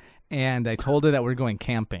 And I told her that we're going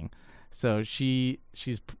camping. So she's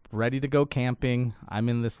ready to go camping. I'm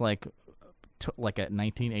in this like a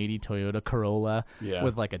 1980 Toyota Corolla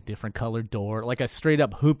with like a different colored door, like a straight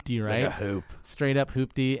up hoopty, right? Like a hoop. Straight up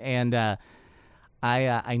hoopty. And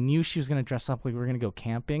I knew she was going to dress up like we were going to go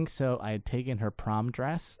camping, so I had taken her prom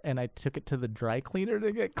dress and I took it to the dry cleaner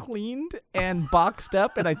to get cleaned and boxed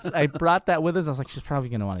up, and I brought that with us. I was like, she's probably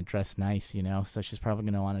going to want to dress nice, so she's probably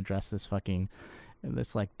going to want to dress this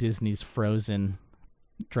like Disney's Frozen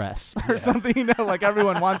dress or something, like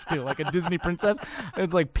everyone wants to, like a Disney princess.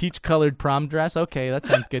 It's like peach colored prom dress. Okay, that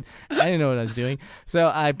sounds good. I didn't know what I was doing,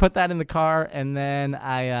 so I put that in the car, and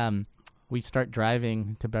then we start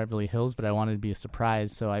driving to Beverly Hills, but I wanted to be a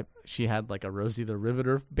surprise, so she had like a Rosie the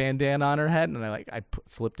Riveter bandana on her head, and I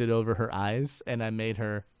slipped it over her eyes, and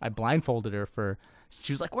I blindfolded her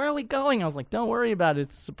she was like, where are we going? I was like, don't worry about it,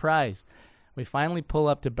 it's a surprise. We finally pull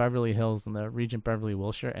up to Beverly Hills in the Regent Beverly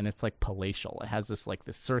Wilshire, and it's like palatial. It has this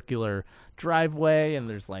circular driveway, and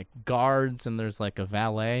there's like guards, and there's like a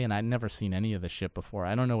valet, and I'd never seen any of this shit before.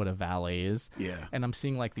 I don't know what a valet is. Yeah. And I'm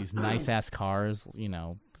seeing like these nice ass cars,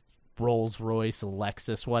 Rolls Royce,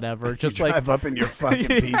 Lexus, whatever. Just you drive up in your fucking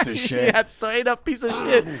piece of shit. Yeah, straight up piece of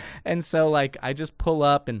shit. And so like I just pull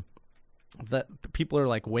up, and the people are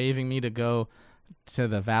like waving me to go to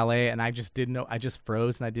the valet, and I just didn't know. I just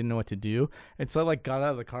froze, and I didn't know what to do. And so I like got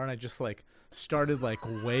out of the car, and I just like started like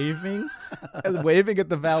waving at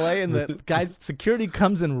the valet, and the guy's security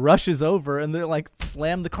comes and rushes over, and they're like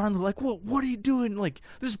slam the car, and they're like, what are you doing? Like,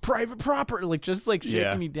 this is private property, like just like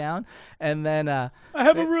shaking me down. And then I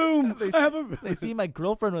have a room. They see my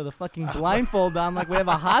girlfriend with a fucking blindfold on, like we have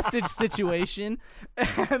a hostage situation,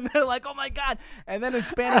 and they're like, oh my god. And then in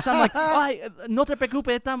Spanish I'm like, ay, no te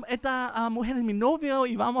preocupes, esta mujer es mi novio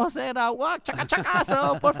y vamos a hacer chaca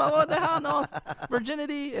chacazo, por favor déjanos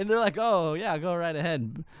virginity. And they're like, oh yeah, go right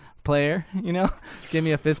ahead, player. Give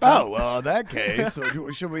me a fist bump. Oh well, in that case,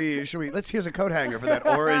 should we? Here's a coat hanger for that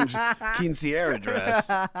orange quinceañera dress.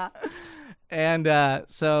 And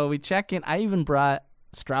so we check in. I even brought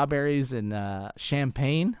strawberries and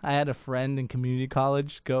champagne. I had a friend in community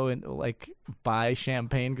college go and like buy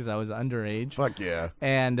champagne because I was underage. Fuck yeah.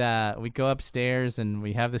 And we go upstairs, and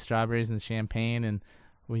we have the strawberries and the champagne, and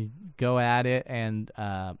we go at it, and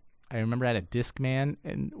I remember I had a Discman,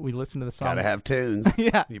 and we listened to the song. Gotta have tunes.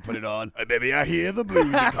 Yeah. You put it on. Hey, baby, I hear the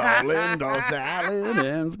blues are calling, toss salad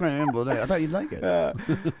and scrambled eggs. I thought you'd like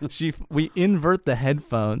it. We invert the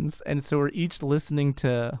headphones, and so we're each listening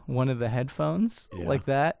to one of the headphones like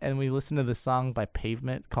that, and we listen to the song by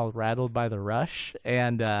Pavement called Rattled by the Rush.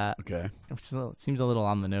 And okay. It seems a little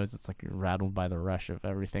on the nose. It's like you're rattled by the rush of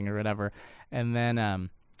everything or whatever. And then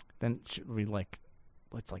we like,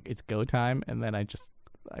 it's go time, and then I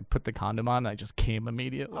put the condom on, and I just came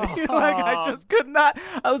immediately. Like, I just could not.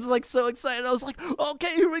 I was like so excited. I was like,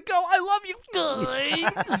 okay, here we go. I love you.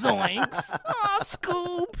 Zoinks. Oh,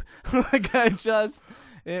 scoop.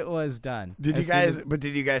 It was done. Did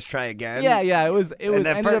you guys try again? Yeah. It was ended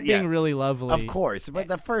up being really lovely. Of course. But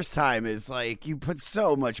the first time is like, you put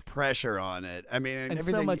so much pressure on it. I mean, and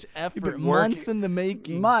everything, so much effort. Months in the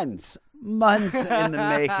making. Months. months in the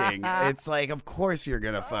making. It's like, of course you're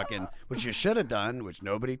going to fucking, which you should have done, which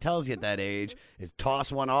nobody tells you at that age, is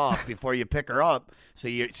toss one off before you pick her up. So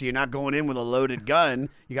you're not going in with a loaded gun.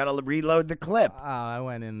 You got to reload the clip. Oh, I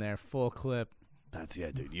went in there full clip. That's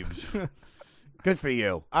dude. Good for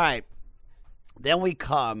you. All right. Then we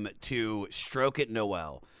come to Stroke It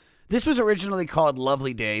Noel. This was originally called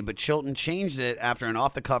Lovely Day, but Chilton changed it after an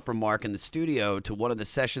off-the-cuff remark in the studio to one of the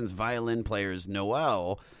session's violin players,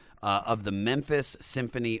 Noel, of the Memphis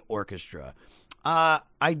Symphony Orchestra.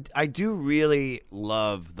 I do really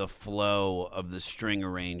love the flow of the string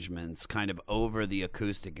arrangements kind of over the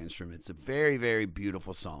acoustic instruments. It's a very, very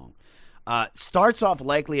beautiful song. Starts off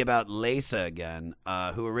likely about Lesa again,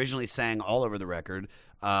 who originally sang all over the record.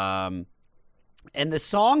 And the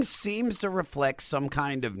song seems to reflect some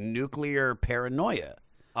kind of nuclear paranoia.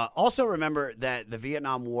 Also remember that the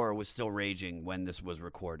Vietnam War was still raging when this was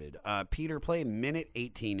recorded. Peter, play minute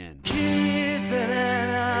 18 in. Keeping an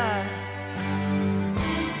eye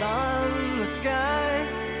on the sky,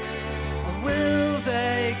 or will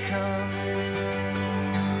they come?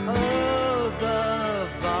 Oh, the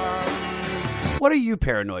bombs. What are you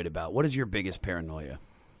paranoid about? What is your biggest paranoia?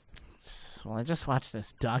 Well, I just watched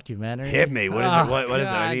this documentary. Hit me. What is it? What is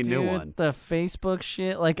it? I need a new one. The Facebook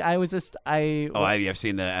shit. Like, I've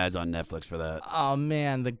seen the ads on Netflix for that. Oh,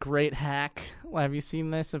 man, the great hack. Have you seen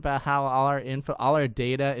this about how all our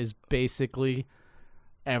data is basically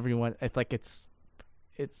everyone? It's like it's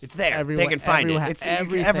there. Everyone, they can find it. It's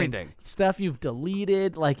everything. Stuff you've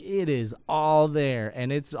deleted, like it is all there,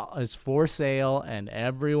 and it's for sale, and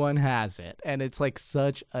everyone has it, and it's like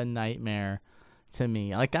such a nightmare to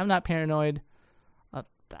me. Like, I'm not paranoid about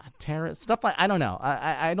terror stuff. Like, I don't know.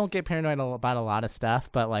 I don't get paranoid about a lot of stuff,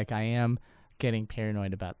 but like I am getting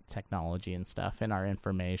paranoid about technology and stuff and our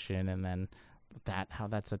information, and then I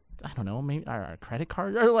don't know, maybe our credit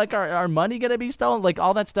card or like our money gonna be stolen. Like,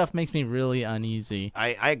 all that stuff makes me really uneasy.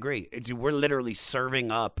 I agree. We're literally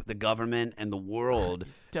serving up the government and the world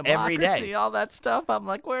Democracy, every day. All that stuff. I'm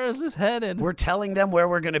like, where is this headed? We're telling them where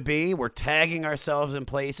we're going to be. We're tagging ourselves in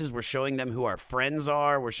places. We're showing them who our friends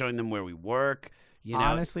are. We're showing them where we work.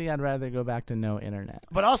 Honestly, I'd rather go back to no internet.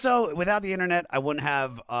 But also, without the internet, I wouldn't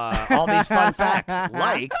have all these fun facts.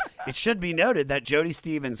 Like, it should be noted that Jody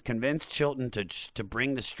Stevens convinced Chilton to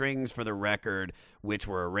bring the strings for the record, which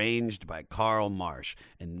were arranged by Carl Marsh.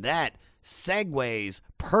 And that segues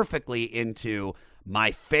perfectly into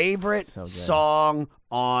my favorite song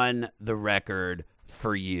on the record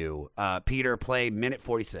for you. Peter, play minute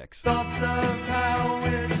 46. Thoughts of how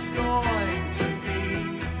it's going to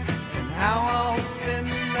be, and how I'll spend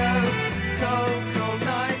those cold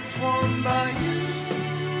nights warmed by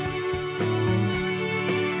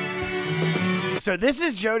you. So this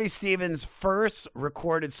is Jody Stevens' first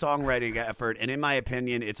recorded songwriting effort, and in my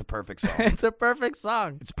opinion, it's a perfect song. It's a perfect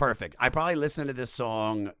song. It's perfect. I probably listened to this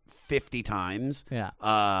song 50 times. Yeah.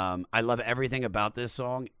 I love everything about this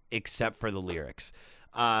song except for the lyrics.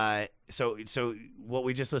 So what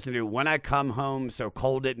we just listened to, when I come home so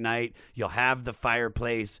cold at night, you'll have the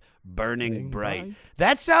fireplace burning bright.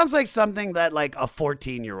 That sounds like something that like a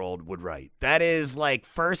 14-year-old would write. That is like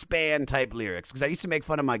first band type lyrics. Because I used to make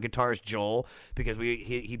fun of my guitarist Joel because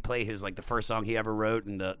he'd play his like the first song he ever wrote,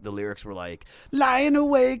 and the lyrics were like, lying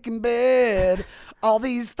awake in bed, all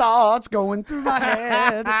these thoughts going through my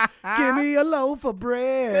head, give me a loaf of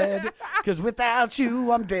bread, because without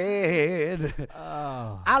you I'm dead.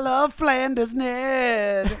 I love Flanders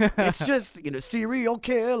Ned. It's just, serial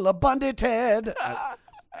killer Bundy Ted.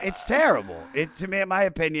 It's terrible. To me, in my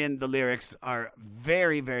opinion, the lyrics are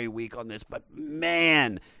very, very weak on this. But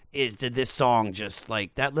man, did this song just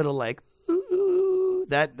like that little like ooh,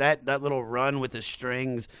 that little run with the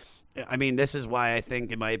strings. I mean, this is why I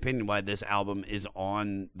think, in my opinion, why this album is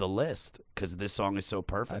on the list, because this song is so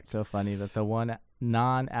perfect. That's so funny that the one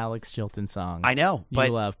non-Alex Chilton song I know, you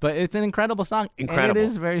love, but it's an incredible song. Incredible. And it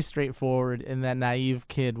is very straightforward in that naive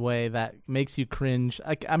kid way that makes you cringe.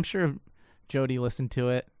 Like, I'm sure Jody listened to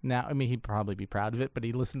it now. I mean, he'd probably be proud of it, but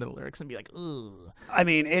he'd listen to the lyrics and be like, "Ugh." I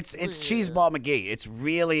mean, it's Cheeseball McGee. It's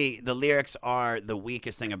really, the lyrics are the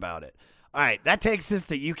weakest thing about it. All right, that takes us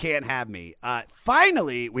to You Can't Have Me.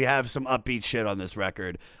 Finally, we have some upbeat shit on this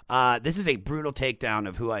record. This is a brutal takedown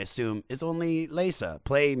of who I assume is only Lesa.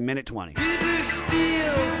 Play minute 20. You do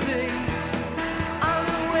steal things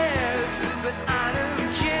unawares, but I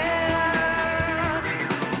don't care.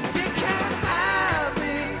 You can't have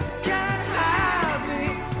me, can't have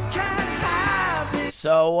me, can't have me.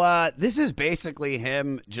 So this is basically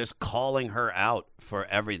him just calling her out for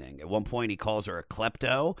everything. At one point, he calls her a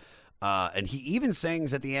klepto. And he even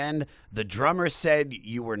sings at the end, "The drummer said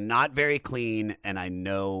you were not very clean, and I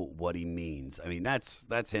know what he means." I mean,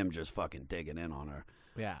 that's him just fucking digging in on her.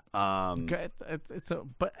 Yeah.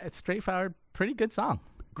 It's straightforward, pretty good song.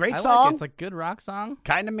 Great I song. Like it. It's a good rock song.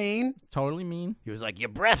 Kind of mean. Totally mean. He was like, "Your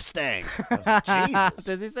breath stank." I was like, Jesus.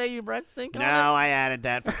 Does he say your breath stink? No, I added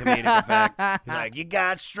that for comedic effect. He's like, "You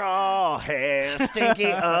got straw hair, stinky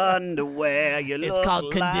underwear. You It's look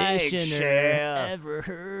called like conditioner. Cher." Ever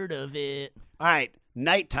heard of it? All right,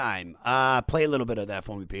 nighttime. Play a little bit of that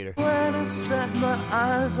for me, Peter. When I set my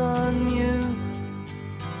eyes on you,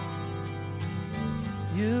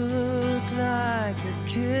 you look like a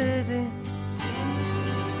kitty.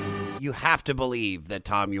 You have to believe that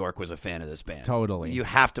Tom York was a fan of this band. Totally. You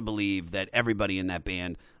have to believe that everybody in that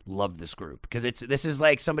band loved this group. Because this is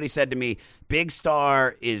like somebody said to me, Big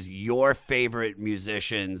Star is your favorite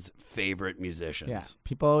musician's favorite musicians. Yeah.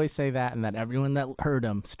 People always say that, and that everyone that heard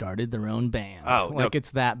them started their own band. Oh, like no. it's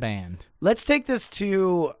that band. Let's take this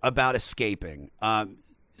to about escaping.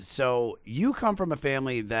 So you come from a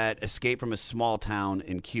family that escaped from a small town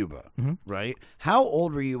in Cuba, right? How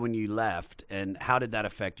old were you when you left, and how did that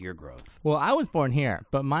affect your growth? Well, I was born here,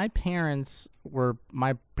 but my parents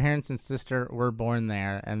and sister were born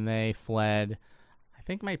there, and they fled. I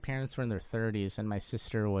think my parents were in their 30s, and my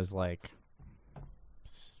sister was like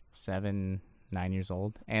 7, 9 years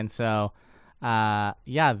old, and so.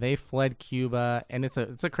 They fled Cuba, and it's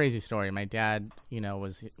a crazy story. My dad,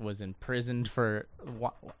 was imprisoned for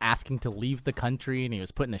asking to leave the country, and he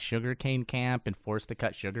was put in a sugarcane camp and forced to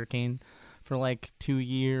cut sugarcane for like 2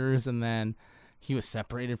 years, and then he was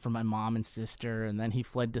separated from my mom and sister, and then he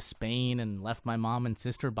fled to Spain and left my mom and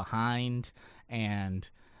sister behind,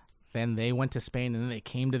 and then they went to Spain, and then they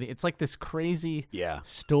came to it's like this crazy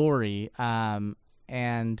story.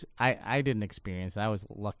 And I didn't experience it. I was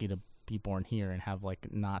lucky to be born here and have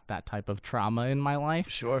like not that type of trauma in my life.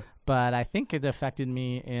 Sure. But I think it affected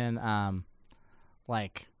me in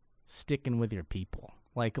like sticking with your people,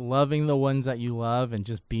 like loving the ones that you love and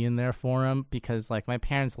just being there for them, because like my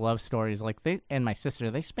parents' love stories, like and my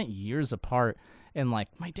sister, they spent years apart, and like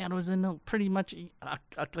my dad was in pretty much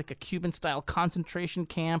like a Cuban style concentration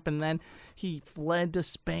camp, and then he fled to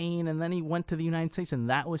Spain, and then he went to the United States, and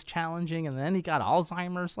that was challenging, and then he got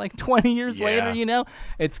Alzheimer's like 20 years later.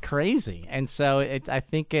 It's crazy. And so I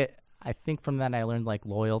think from that I learned like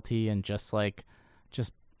loyalty, and just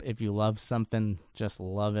if you love something, just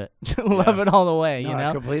love it. Love it all the way,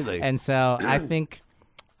 completely. And so I think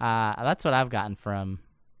that's what I've gotten from,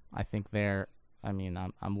 I think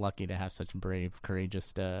I'm lucky to have such brave, courageous,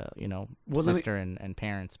 sister and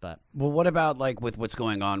parents. But what about like with what's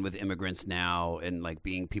going on with immigrants now, and like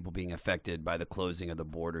people being affected by the closing of the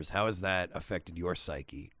borders? How has that affected your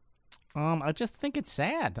psyche? I just think it's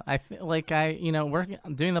sad. We're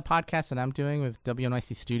doing the podcast that I'm doing with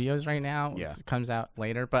WNYC Studios right now. Yeah. It comes out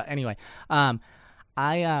later, but anyway,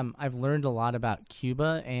 I've learned a lot about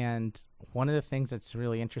Cuba, and one of the things that's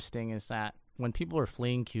really interesting is that when people were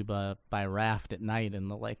fleeing Cuba by raft at night in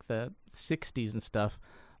the 60s and stuff,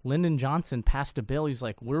 Lyndon Johnson passed a bill. He's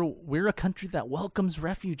like, we're a country that welcomes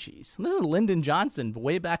refugees. And this is Lyndon Johnson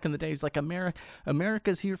way back in the day. He's like,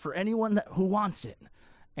 America's here for anyone who wants it.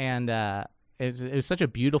 And it was such a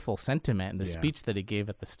beautiful sentiment in the speech that he gave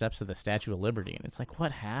at the steps of the Statue of Liberty. And it's like,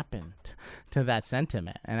 what happened to that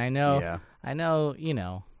sentiment? And I know,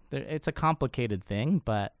 it's a complicated thing,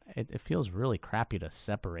 but it feels really crappy to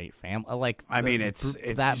separate family. It's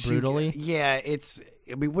that brutally.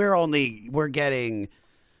 We're getting,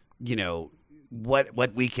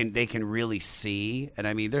 what they can really see, and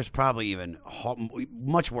I mean, there's probably even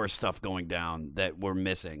much worse stuff going down that we're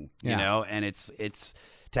missing. And it's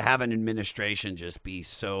to have an administration just be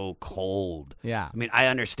so cold. Yeah. I mean, I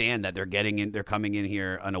understand that they're coming in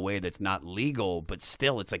here in a way that's not legal, but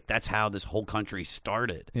still, it's like that's how this whole country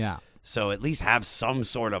started. Yeah. So at least have some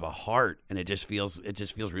sort of a heart, and it just feels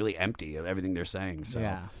really empty of everything they're saying. So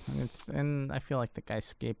yeah, and I feel like the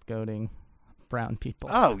guy's scapegoating brown people.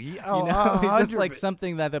 Oh, yeah, it's just like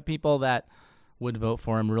something that the people that would vote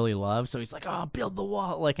for him really love. So he's like, "Oh, build the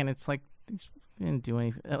wall," and it's like he didn't do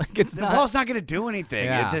anything. Like the wall's not going to do anything.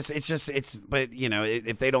 Yeah. But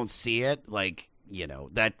if they don't see it,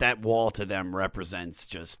 that wall to them represents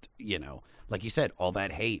just like you said, all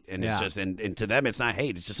that hate, and it's just and to them it's not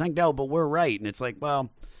hate. It's just like, no, but we're right, and it's like, well,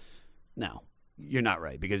 no, you're not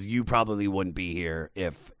right, because you probably wouldn't be here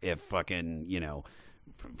if fucking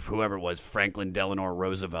whoever it was, Franklin Delano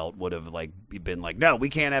Roosevelt would have like been like, no, we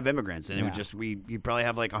can't have immigrants, and it would just you'd probably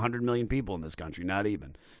have like 100 million people in this country, not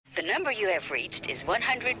even. The number you have reached is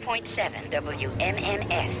 100.7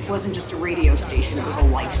 WMMS. It wasn't just a radio station, it was a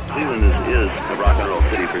lifestyle. Cleveland is a rock and roll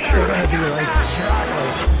city for sure.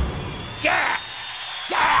 Yeah!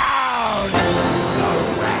 Down!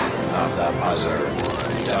 The Wrath of the Buzzard.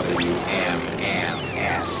 WMMS.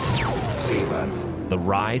 Cleveland. The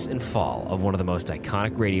rise and fall of one of the most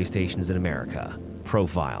iconic radio stations in America.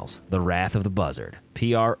 Profiles, The Wrath of the Buzzard.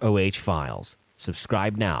 PROH Files.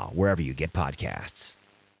 Subscribe now wherever you get podcasts.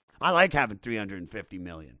 I like having 350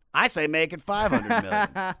 million. I say make it 500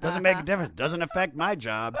 million. Doesn't make a difference. Doesn't affect my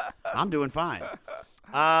job. I'm doing fine.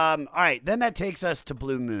 All right, then that takes us to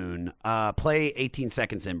Blue Moon. Play 18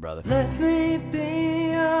 seconds in, brother. Let me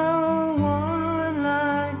be a one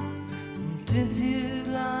light, and if you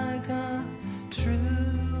like a true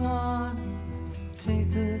one,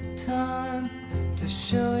 take the time to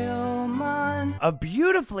show your mind. A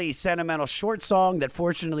beautifully sentimental short song that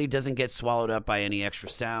fortunately doesn't get swallowed up by any extra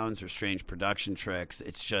sounds or strange production tricks.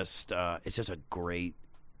 It's just a great,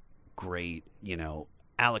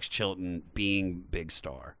 Alex Chilton being big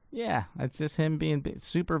star. Yeah, it's just him being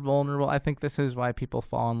super vulnerable. I think this is why people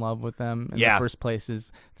fall in love with him in the first place.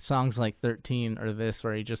 Is songs like 13 or this,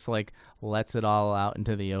 where he just like lets it all out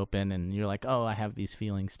into the open, and you're like, oh, I have these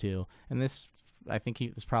feelings too. And this, I think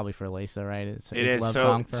it's probably for Lisa, right? It is. Love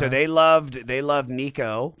song for so her. they loved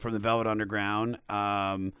Nico from the Velvet Underground,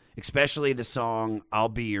 especially the song "I'll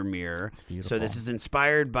Be Your Mirror." It's beautiful. So this is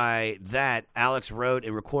inspired by that. Alex wrote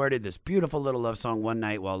and recorded this beautiful little love song one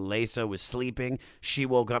night while Lisa was sleeping. She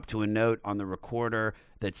woke up to a note on the recorder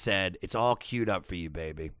that said, "It's all queued up for you,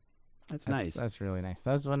 baby." That's nice. That's really nice.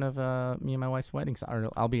 That was one of me and my wife's wedding songs. Or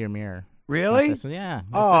 "I'll Be Your Mirror." Really? Yeah.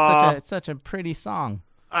 It's such a pretty song.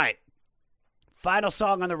 All right. Final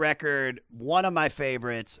song on the record, one of my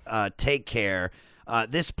favorites, Take Care.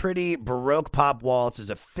 This pretty Baroque pop waltz is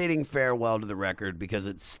a fitting farewell to the record because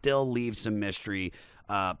it still leaves some mystery.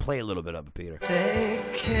 Play a little bit of it, Peter.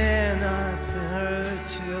 Take care not to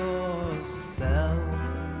hurt yourself.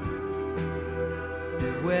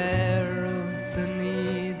 Beware of the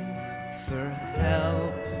need for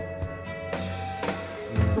help.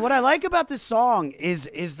 What I like about this song is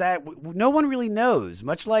that no one really knows.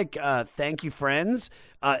 Much like Thank You, Friends,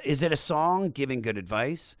 is it a song giving good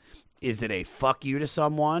advice? Is it a fuck you to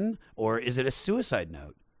someone? Or is it a suicide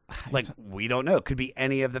note? Like, we don't know. It could be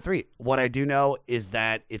any of the three. What I do know is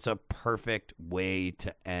that it's a perfect way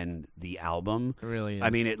to end the album. It really is. I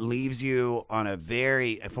mean, it leaves you on a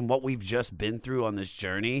from what we've just been through on this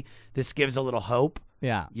journey, this gives a little hope.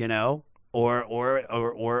 Yeah.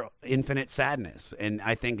 Or infinite sadness, and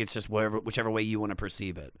I think it's just whichever way you want to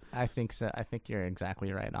perceive it. I think so. I think you're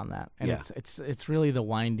exactly right on that. And it's really the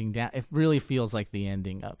winding down. It really feels like the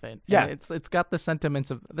ending of it. Yeah, and it's got the sentiments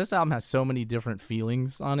of this album has so many different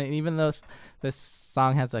feelings on it. And even though this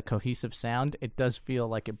song has a cohesive sound, it does feel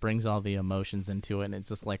like it brings all the emotions into it. And it's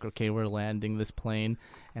just like, okay, we're landing this plane,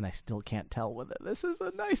 and I still can't tell whether this is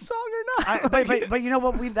a nice song or not. But you know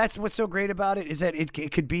what? That's what's so great about it is that it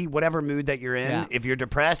could be whatever mood that you're in. Yeah. If you're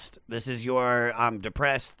depressed, this is your I'm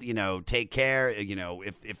depressed, take care.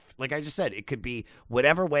 If like I just said, it could be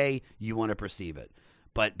whatever way you want to perceive it.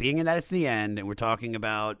 But being in that it's the end, and we're talking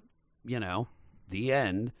about, the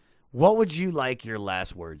end, what would you like your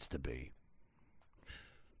last words to be?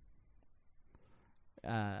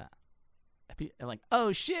 Like,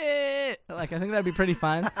 oh shit! Like, I think that'd be pretty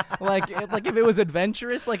fun. like if it was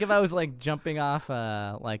adventurous, like if I was like jumping off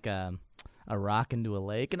a rock into a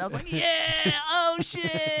lake, and I was like, yeah, oh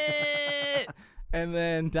shit, and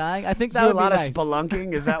then dying. I think that would be nice. Do a lot of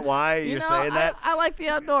spelunking. Is that why you're saying that? I like the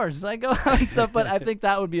outdoors. I go out and stuff, but I think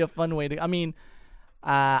that would be a fun way to. I mean,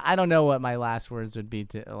 I don't know what my last words would be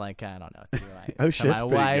to I don't know to my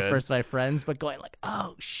wife or to my friends, but going like,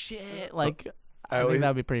 oh shit, like. I think that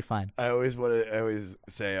would be pretty fun. I always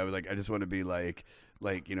say, I just want to be like,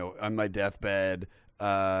 on my deathbed,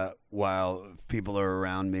 while people are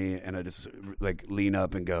around me, and I just like lean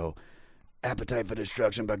up and go, "Appetite for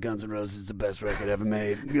Destruction" by Guns N' Roses is the best record ever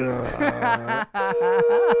made.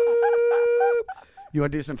 You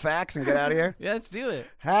want to do some facts and get out of here? Yeah, let's do it.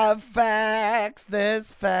 Have facts,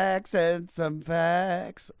 there's facts and some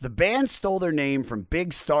facts. The band stole their name from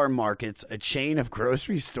Big Star Markets, a chain of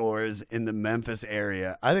grocery stores in the Memphis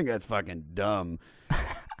area. I think that's fucking dumb.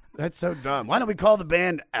 That's so dumb. Why don't we call the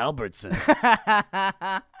band Albertsons?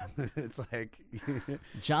 It's like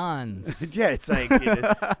John's. Yeah, it's like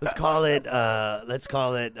let's call it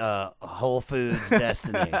Whole Foods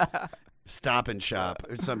Destiny. Stop and Shop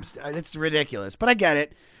or some. It's ridiculous, but I get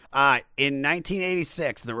it. In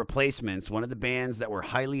 1986, The Replacements, one of the bands that were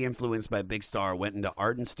highly influenced by Big Star, went into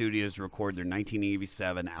Ardent Studios to record their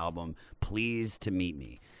 1987 album, Pleased to Meet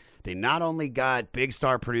Me. They not only got Big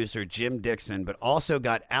Star producer Jim Dixon, but also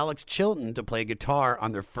got Alex Chilton to play guitar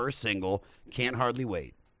on their first single, Can't Hardly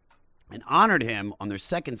Wait, and honored him on their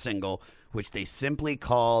second single, which they simply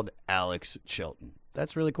called Alex Chilton.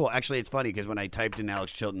 That's really cool. Actually, it's funny because when I typed in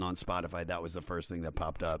Alex Chilton on Spotify, that was the first thing that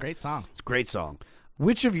popped up. It's a great song. It's a great song.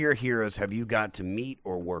 Which of your heroes have you got to meet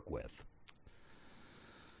or work with?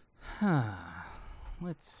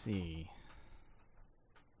 Let's see.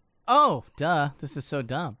 Oh, duh. This is so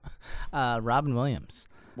dumb. Robin Williams.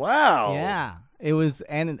 Wow. Yeah. It was,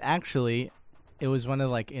 and actually, it was one of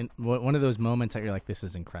one of those moments that you're like, this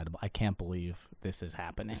is incredible. I can't believe this is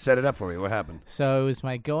happening. Set it up for me. What happened? So it was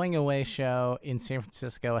my going away show in San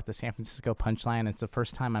Francisco at the San Francisco Punchline. It's the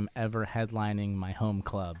first time I'm ever headlining my home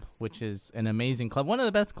club, which is an amazing club, one of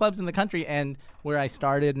the best clubs in the country, and where I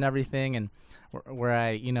started and everything, and where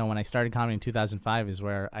I, when I started comedy in 2005 is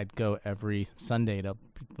where I'd go every Sunday to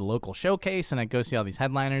the local showcase, and I'd go see all these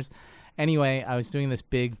headliners. Anyway, I was doing this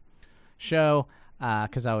big show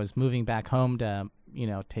because I was moving back home to,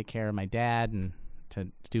 take care of my dad and to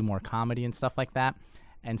do more comedy and stuff like that.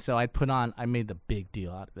 And so I made the big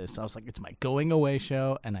deal out of this. I was like, it's my going away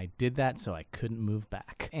show, and I did that so I couldn't move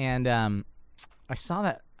back. And I saw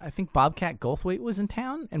that, I think Bobcat Goldthwait was in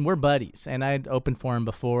town, and we're buddies. And I'd opened for him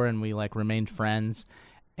before, and we remained friends.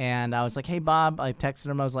 And I was like, hey, Bob, I texted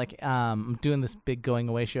him. I was like, I'm doing this big going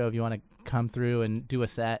away show. If you want to come through and do a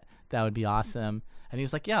set, that would be awesome. And he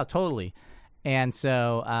was like, yeah, totally. And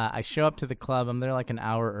so I show up to the club. I'm there an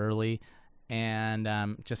hour early,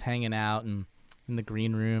 and just hanging out and in the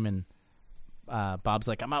green room. And Bob's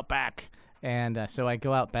like, I'm out back. And so I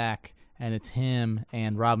go out back, and it's him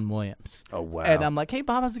and Robin Williams. Oh, wow. And I'm like, hey,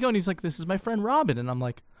 Bob, how's it going? He's like, this is my friend Robin. And I'm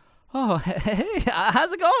like, oh, hey,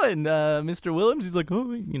 how's it going, Mr. Williams? He's like, oh,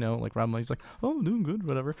 Robin Williams. He's like, oh, doing good,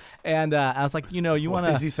 whatever. And I was like, you want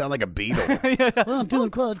to... Does he sound like a Beatle? Yeah. Well, I'm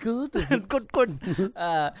doing quite good. good.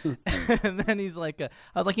 And then he's like, I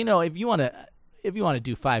was like, if you want to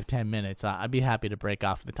do 5-10 minutes, I'd be happy to break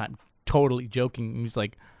off the time. Totally joking. And he's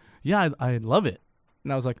like, yeah, I love it.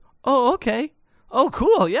 And I was like, oh, okay. Oh,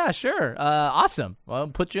 cool. Yeah, sure. Awesome. Well, I'll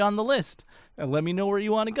put you on the list and let me know where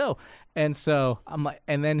you want to go. And so I'm like,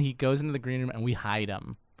 and then he goes into the green room and we hide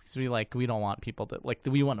him because we don't want people to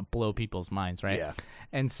we want to blow people's minds, right? Yeah.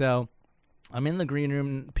 And so I'm in the green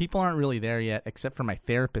room. People aren't really there yet, except for my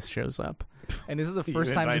therapist shows up. And this is the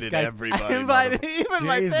first time this guy. Everybody, I invited even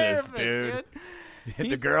my therapist, dude.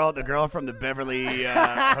 The girl from the Beverly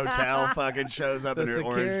Hotel fucking shows up in her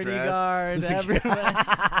orange dress. The security guard,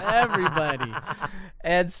 everybody.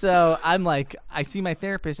 And so I'm like, I see my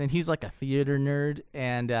therapist, and he's like a theater nerd,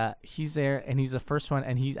 and he's there, and he's the first one,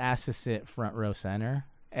 and he's asked to sit front row center.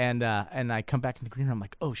 And I come back in the green room, I'm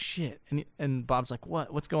like, oh shit, and Bob's like,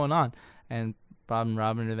 what's going on? And Bob and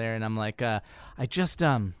Robin are there, and I'm like, I just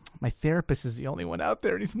my therapist is the only one out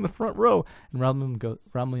there, and he's in the front row. And Robin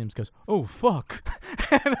Williams goes, oh, fuck.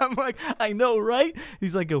 And I'm like, I know, right?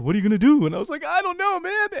 He's like, what are you going to do? And I was like, I don't know,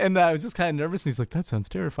 man. And I was just kind of nervous. And he's like, that sounds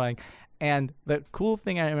terrifying. And the cool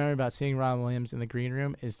thing I remember about seeing Robin Williams in the green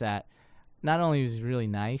room is that not only was he really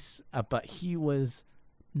nice, but he was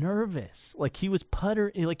nervous. He was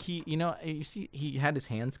you see, he had his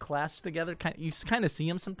hands clasped together. You kind of see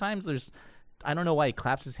him sometimes. I don't know why he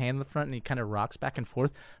claps his hand in the front and he kind of rocks back and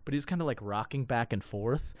forth, but he's kind of rocking back and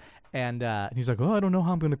forth. And he's like, oh, I don't know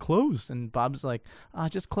how I'm going to close. And Bob's like,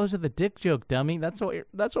 just close with the dick joke, dummy. That's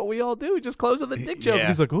what we all do. Just close with the dick joke. Yeah. And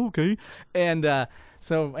he's like, oh, okay. And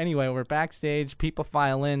so anyway, we're backstage. People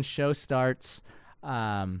file in. Show starts.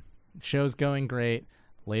 Show's going great.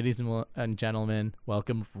 Ladies and gentlemen,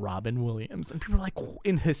 welcome Robin Williams. And people are like,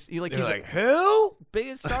 he's like, who?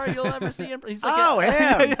 Biggest star you'll ever see. He's like, oh,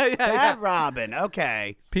 him. yeah. Robin.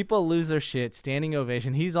 Okay. People lose their shit. Standing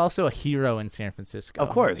ovation. He's also a hero in San Francisco. Of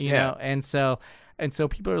course, you know. And so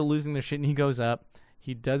people are losing their shit, and he goes up.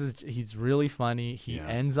 He's really funny. He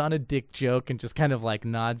ends on a dick joke and just kind of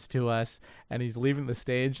nods to us, and he's leaving the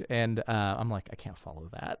stage. And I'm like, I can't follow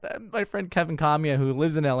that. And my friend Kevin Kamia, who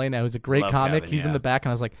lives in LA now, who's a great comic, he's in the back, and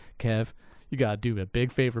I was like, Kev, you gotta do me a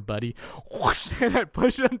big favor, buddy. And I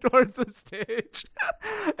push him towards the stage.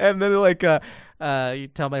 And then you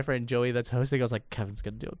tell my friend Joey that's hosting, goes Kevin's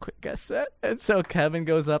gonna do a quick guest set. And so Kevin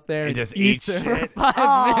goes up there and just eats shit for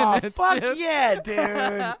 5 minutes. Fuck dude. yeah,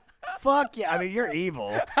 dude. Fuck yeah. I mean, you're evil.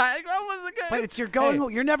 I wasn't good.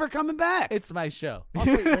 But you're never coming back. It's my show.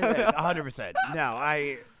 Also, 100%.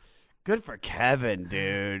 No, Good for Kevin,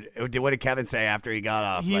 dude. What did Kevin say after he got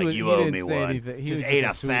off? You owe didn't me say one. anything. He Just was ate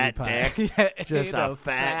just a a fat sweetie pie. dick. Yeah, Just ate a the fat,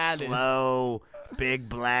 fattest. slow, big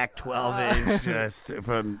black 12-inch. Just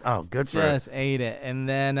from. Oh, good for. Just ate it, and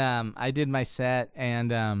then I did my set,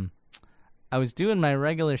 and I was doing my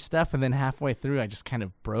regular stuff, and then halfway through, I just kind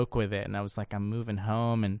of broke with it, and I was like, I'm moving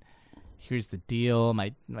home, and here's the deal: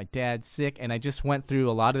 my dad's sick, and I just went through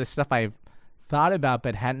a lot of the stuff I've thought about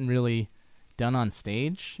but hadn't really done on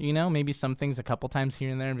stage, maybe some things a couple times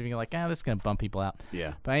here and there, and being like, this is gonna bum people out.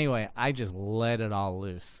 Yeah. But anyway, I just let it all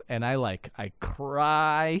loose, and I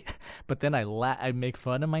cry, but then I make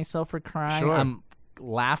fun of myself for crying. Sure. I'm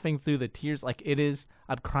laughing through the tears, I'm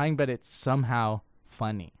crying, but it's somehow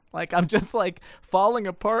funny. I'm just falling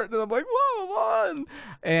apart, and I'm like, whoa, on.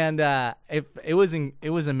 And it was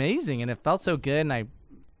amazing, and it felt so good, and I,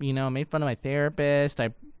 made fun of my therapist.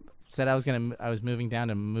 I said I was moving down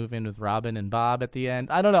to move in with Robin and Bob at the end.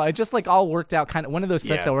 I don't know. It just all worked out, kind of one of those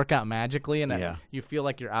sets that work out magically, and you feel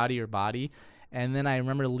like you're out of your body. And then I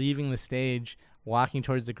remember leaving the stage, walking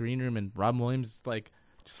towards the green room, and Robin Williams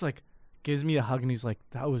just gives me a hug, and he's like,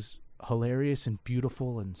 "That was hilarious and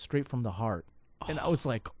beautiful and straight from the heart." And I was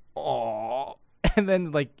like, "Oh!" And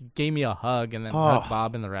then gave me a hug, and then hugged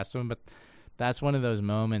Bob and the rest of them. But that's one of those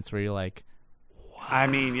moments where you're like, I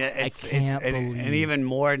mean, it's and even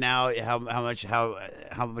more now how much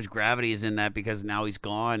gravity is in that, because now he's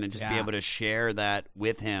gone, and just be able to share that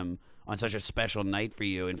with him on such a special night for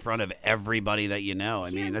you in front of everybody that you know.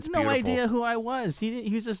 I mean, that's no beautiful. idea who I was. He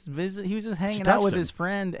was just He was just hanging out with his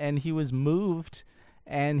friend, and he was moved,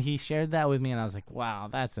 and he shared that with me, and I was like, wow,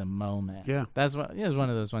 that's a moment. Yeah, that's one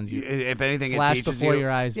of those ones you. If anything, flash it teaches before you,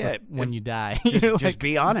 your eyes when you die. Just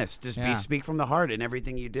be honest. Just speak from the heart in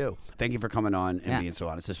everything you do. Thank you for coming on and being so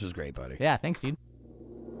honest. This was great, buddy. Yeah, thanks, dude.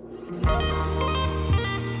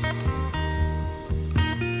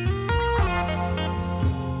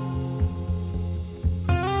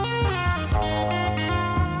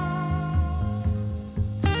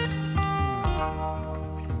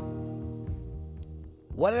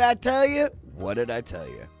 What did I tell you? What did I tell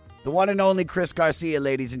you? The one and only Chris Garcia,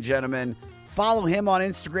 ladies and gentlemen. Follow him on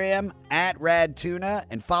Instagram @RadTuna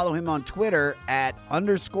and follow him on Twitter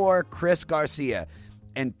 @_Chris Garcia.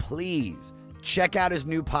 And please check out his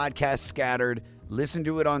new podcast, Scattered. Listen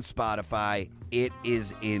to it on Spotify. It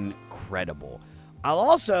is incredible. I'll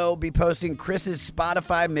also be posting Chris's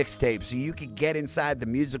Spotify mixtape so you can get inside the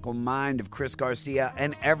musical mind of Chris Garcia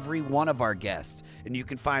and every one of our guests. And you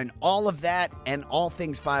can find all of that and all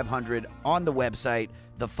things 500 on the website,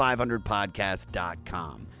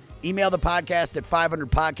 the500podcast.com. Email the podcast at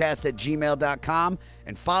 500podcast@gmail.com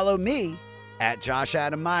and follow me @Josh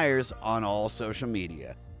Adam Myers on all social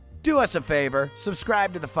media. Do us a favor,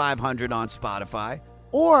 subscribe to the 500 on Spotify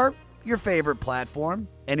or your favorite platform.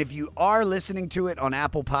 And if you are listening to it on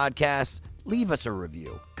Apple Podcasts, leave us a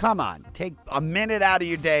review. Come on, take a minute out of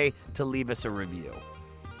your day to leave us a review.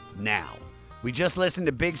 Now, we just listened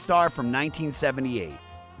to Big Star from 1978.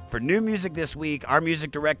 For new music this week, our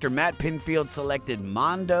music director Matt Pinfield selected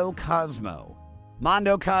Mondo Cosmo.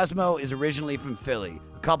 Mondo Cosmo is originally from Philly.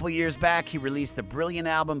 A couple years back, he released the brilliant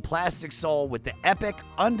album Plastic Soul with the epic,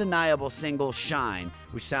 undeniable single Shine,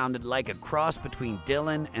 which sounded like a cross between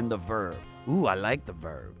Dylan and The Verb. Ooh, I like The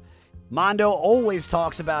Verb. Mondo always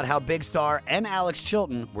talks about how Big Star and Alex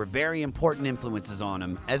Chilton were very important influences on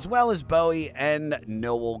him, as well as Bowie and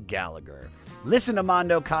Noel Gallagher. Listen to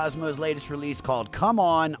Mondo Cosmo's latest release called Come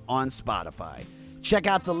On Spotify. Check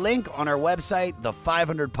out the link on our website,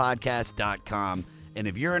 the500podcast.com. And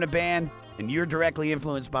if you're in a band and you're directly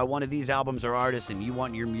influenced by one of these albums or artists and you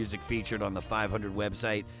want your music featured on the 500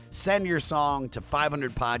 website, send your song to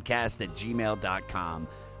 500podcast@gmail.com.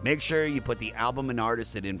 Make sure you put the album and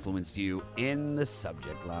artist that influenced you in the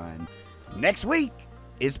subject line. Next week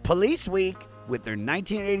is Police Week with their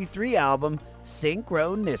 1983 album,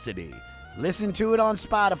 Synchronicity. Listen to it on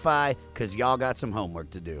Spotify, because y'all got some homework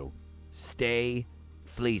to do. Stay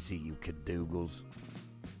fleecy, you cadoogles.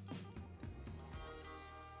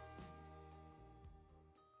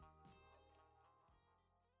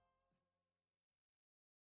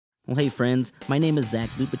 Well, hey friends, my name is Zach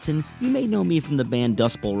Lupetin. You may know me from the band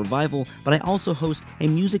Dust Bowl Revival, but I also host a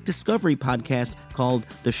music discovery podcast called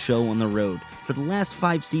The Show on the Road. For the last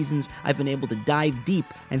 5 seasons, I've been able to dive deep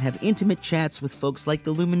and have intimate chats with folks like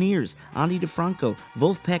the Lumineers, Ani DeFranco,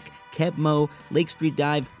 Wolfpack, Kebmo, Lake Street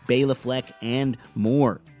Dive, Bela Fleck, and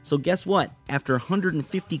more. So guess what? After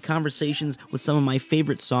 150 conversations with some of my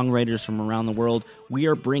favorite songwriters from around the world, we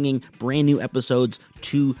are bringing brand new episodes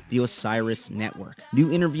to the Osiris Network.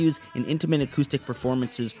 New interviews and intimate acoustic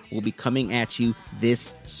performances will be coming at you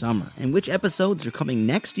this summer. And which episodes are coming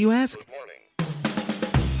next, you ask?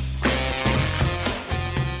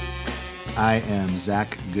 I am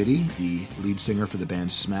Zach Goody, the lead singer for the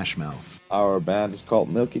band Smash Mouth. Our band is called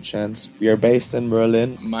Milky Chance. We are based in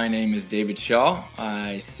Berlin. My name is David Shaw.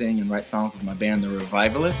 I sing and write songs with my band, The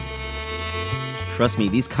Revivalists. Trust me,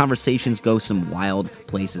 these conversations go some wild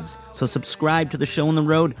places. So subscribe to the show on the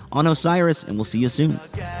road on Osiris, and we'll see you soon.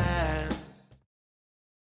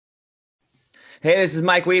 Hey, this is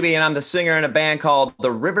Mike Wiebe, and I'm the singer in a band called The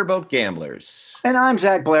Riverboat Gamblers. And I'm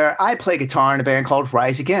Zach Blair. I play guitar in a band called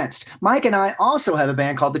Rise Against. Mike and I also have a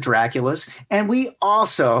band called The Draculas, and we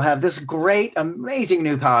also have this great, amazing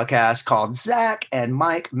new podcast called Zach and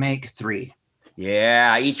Mike Make 3.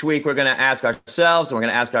 Yeah, each week we're going to ask ourselves and we're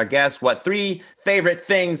going to ask our guests what 3 favorite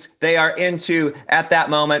things they are into at that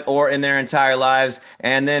moment or in their entire lives.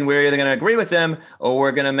 And then we're either going to agree with them or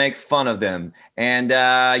we're going to make fun of them. And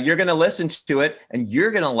you're going to listen to it and you're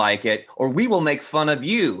going to like it, or we will make fun of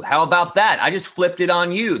you. How about that? I just flipped it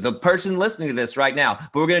on you, the person listening to this right now.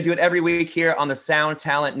 But we're going to do it every week here on the Sound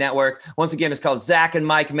Talent Network. Once again, it's called Zach and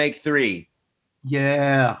Mike Make 3.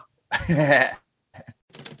 Yeah.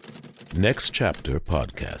 Next Chapter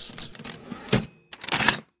Podcasts.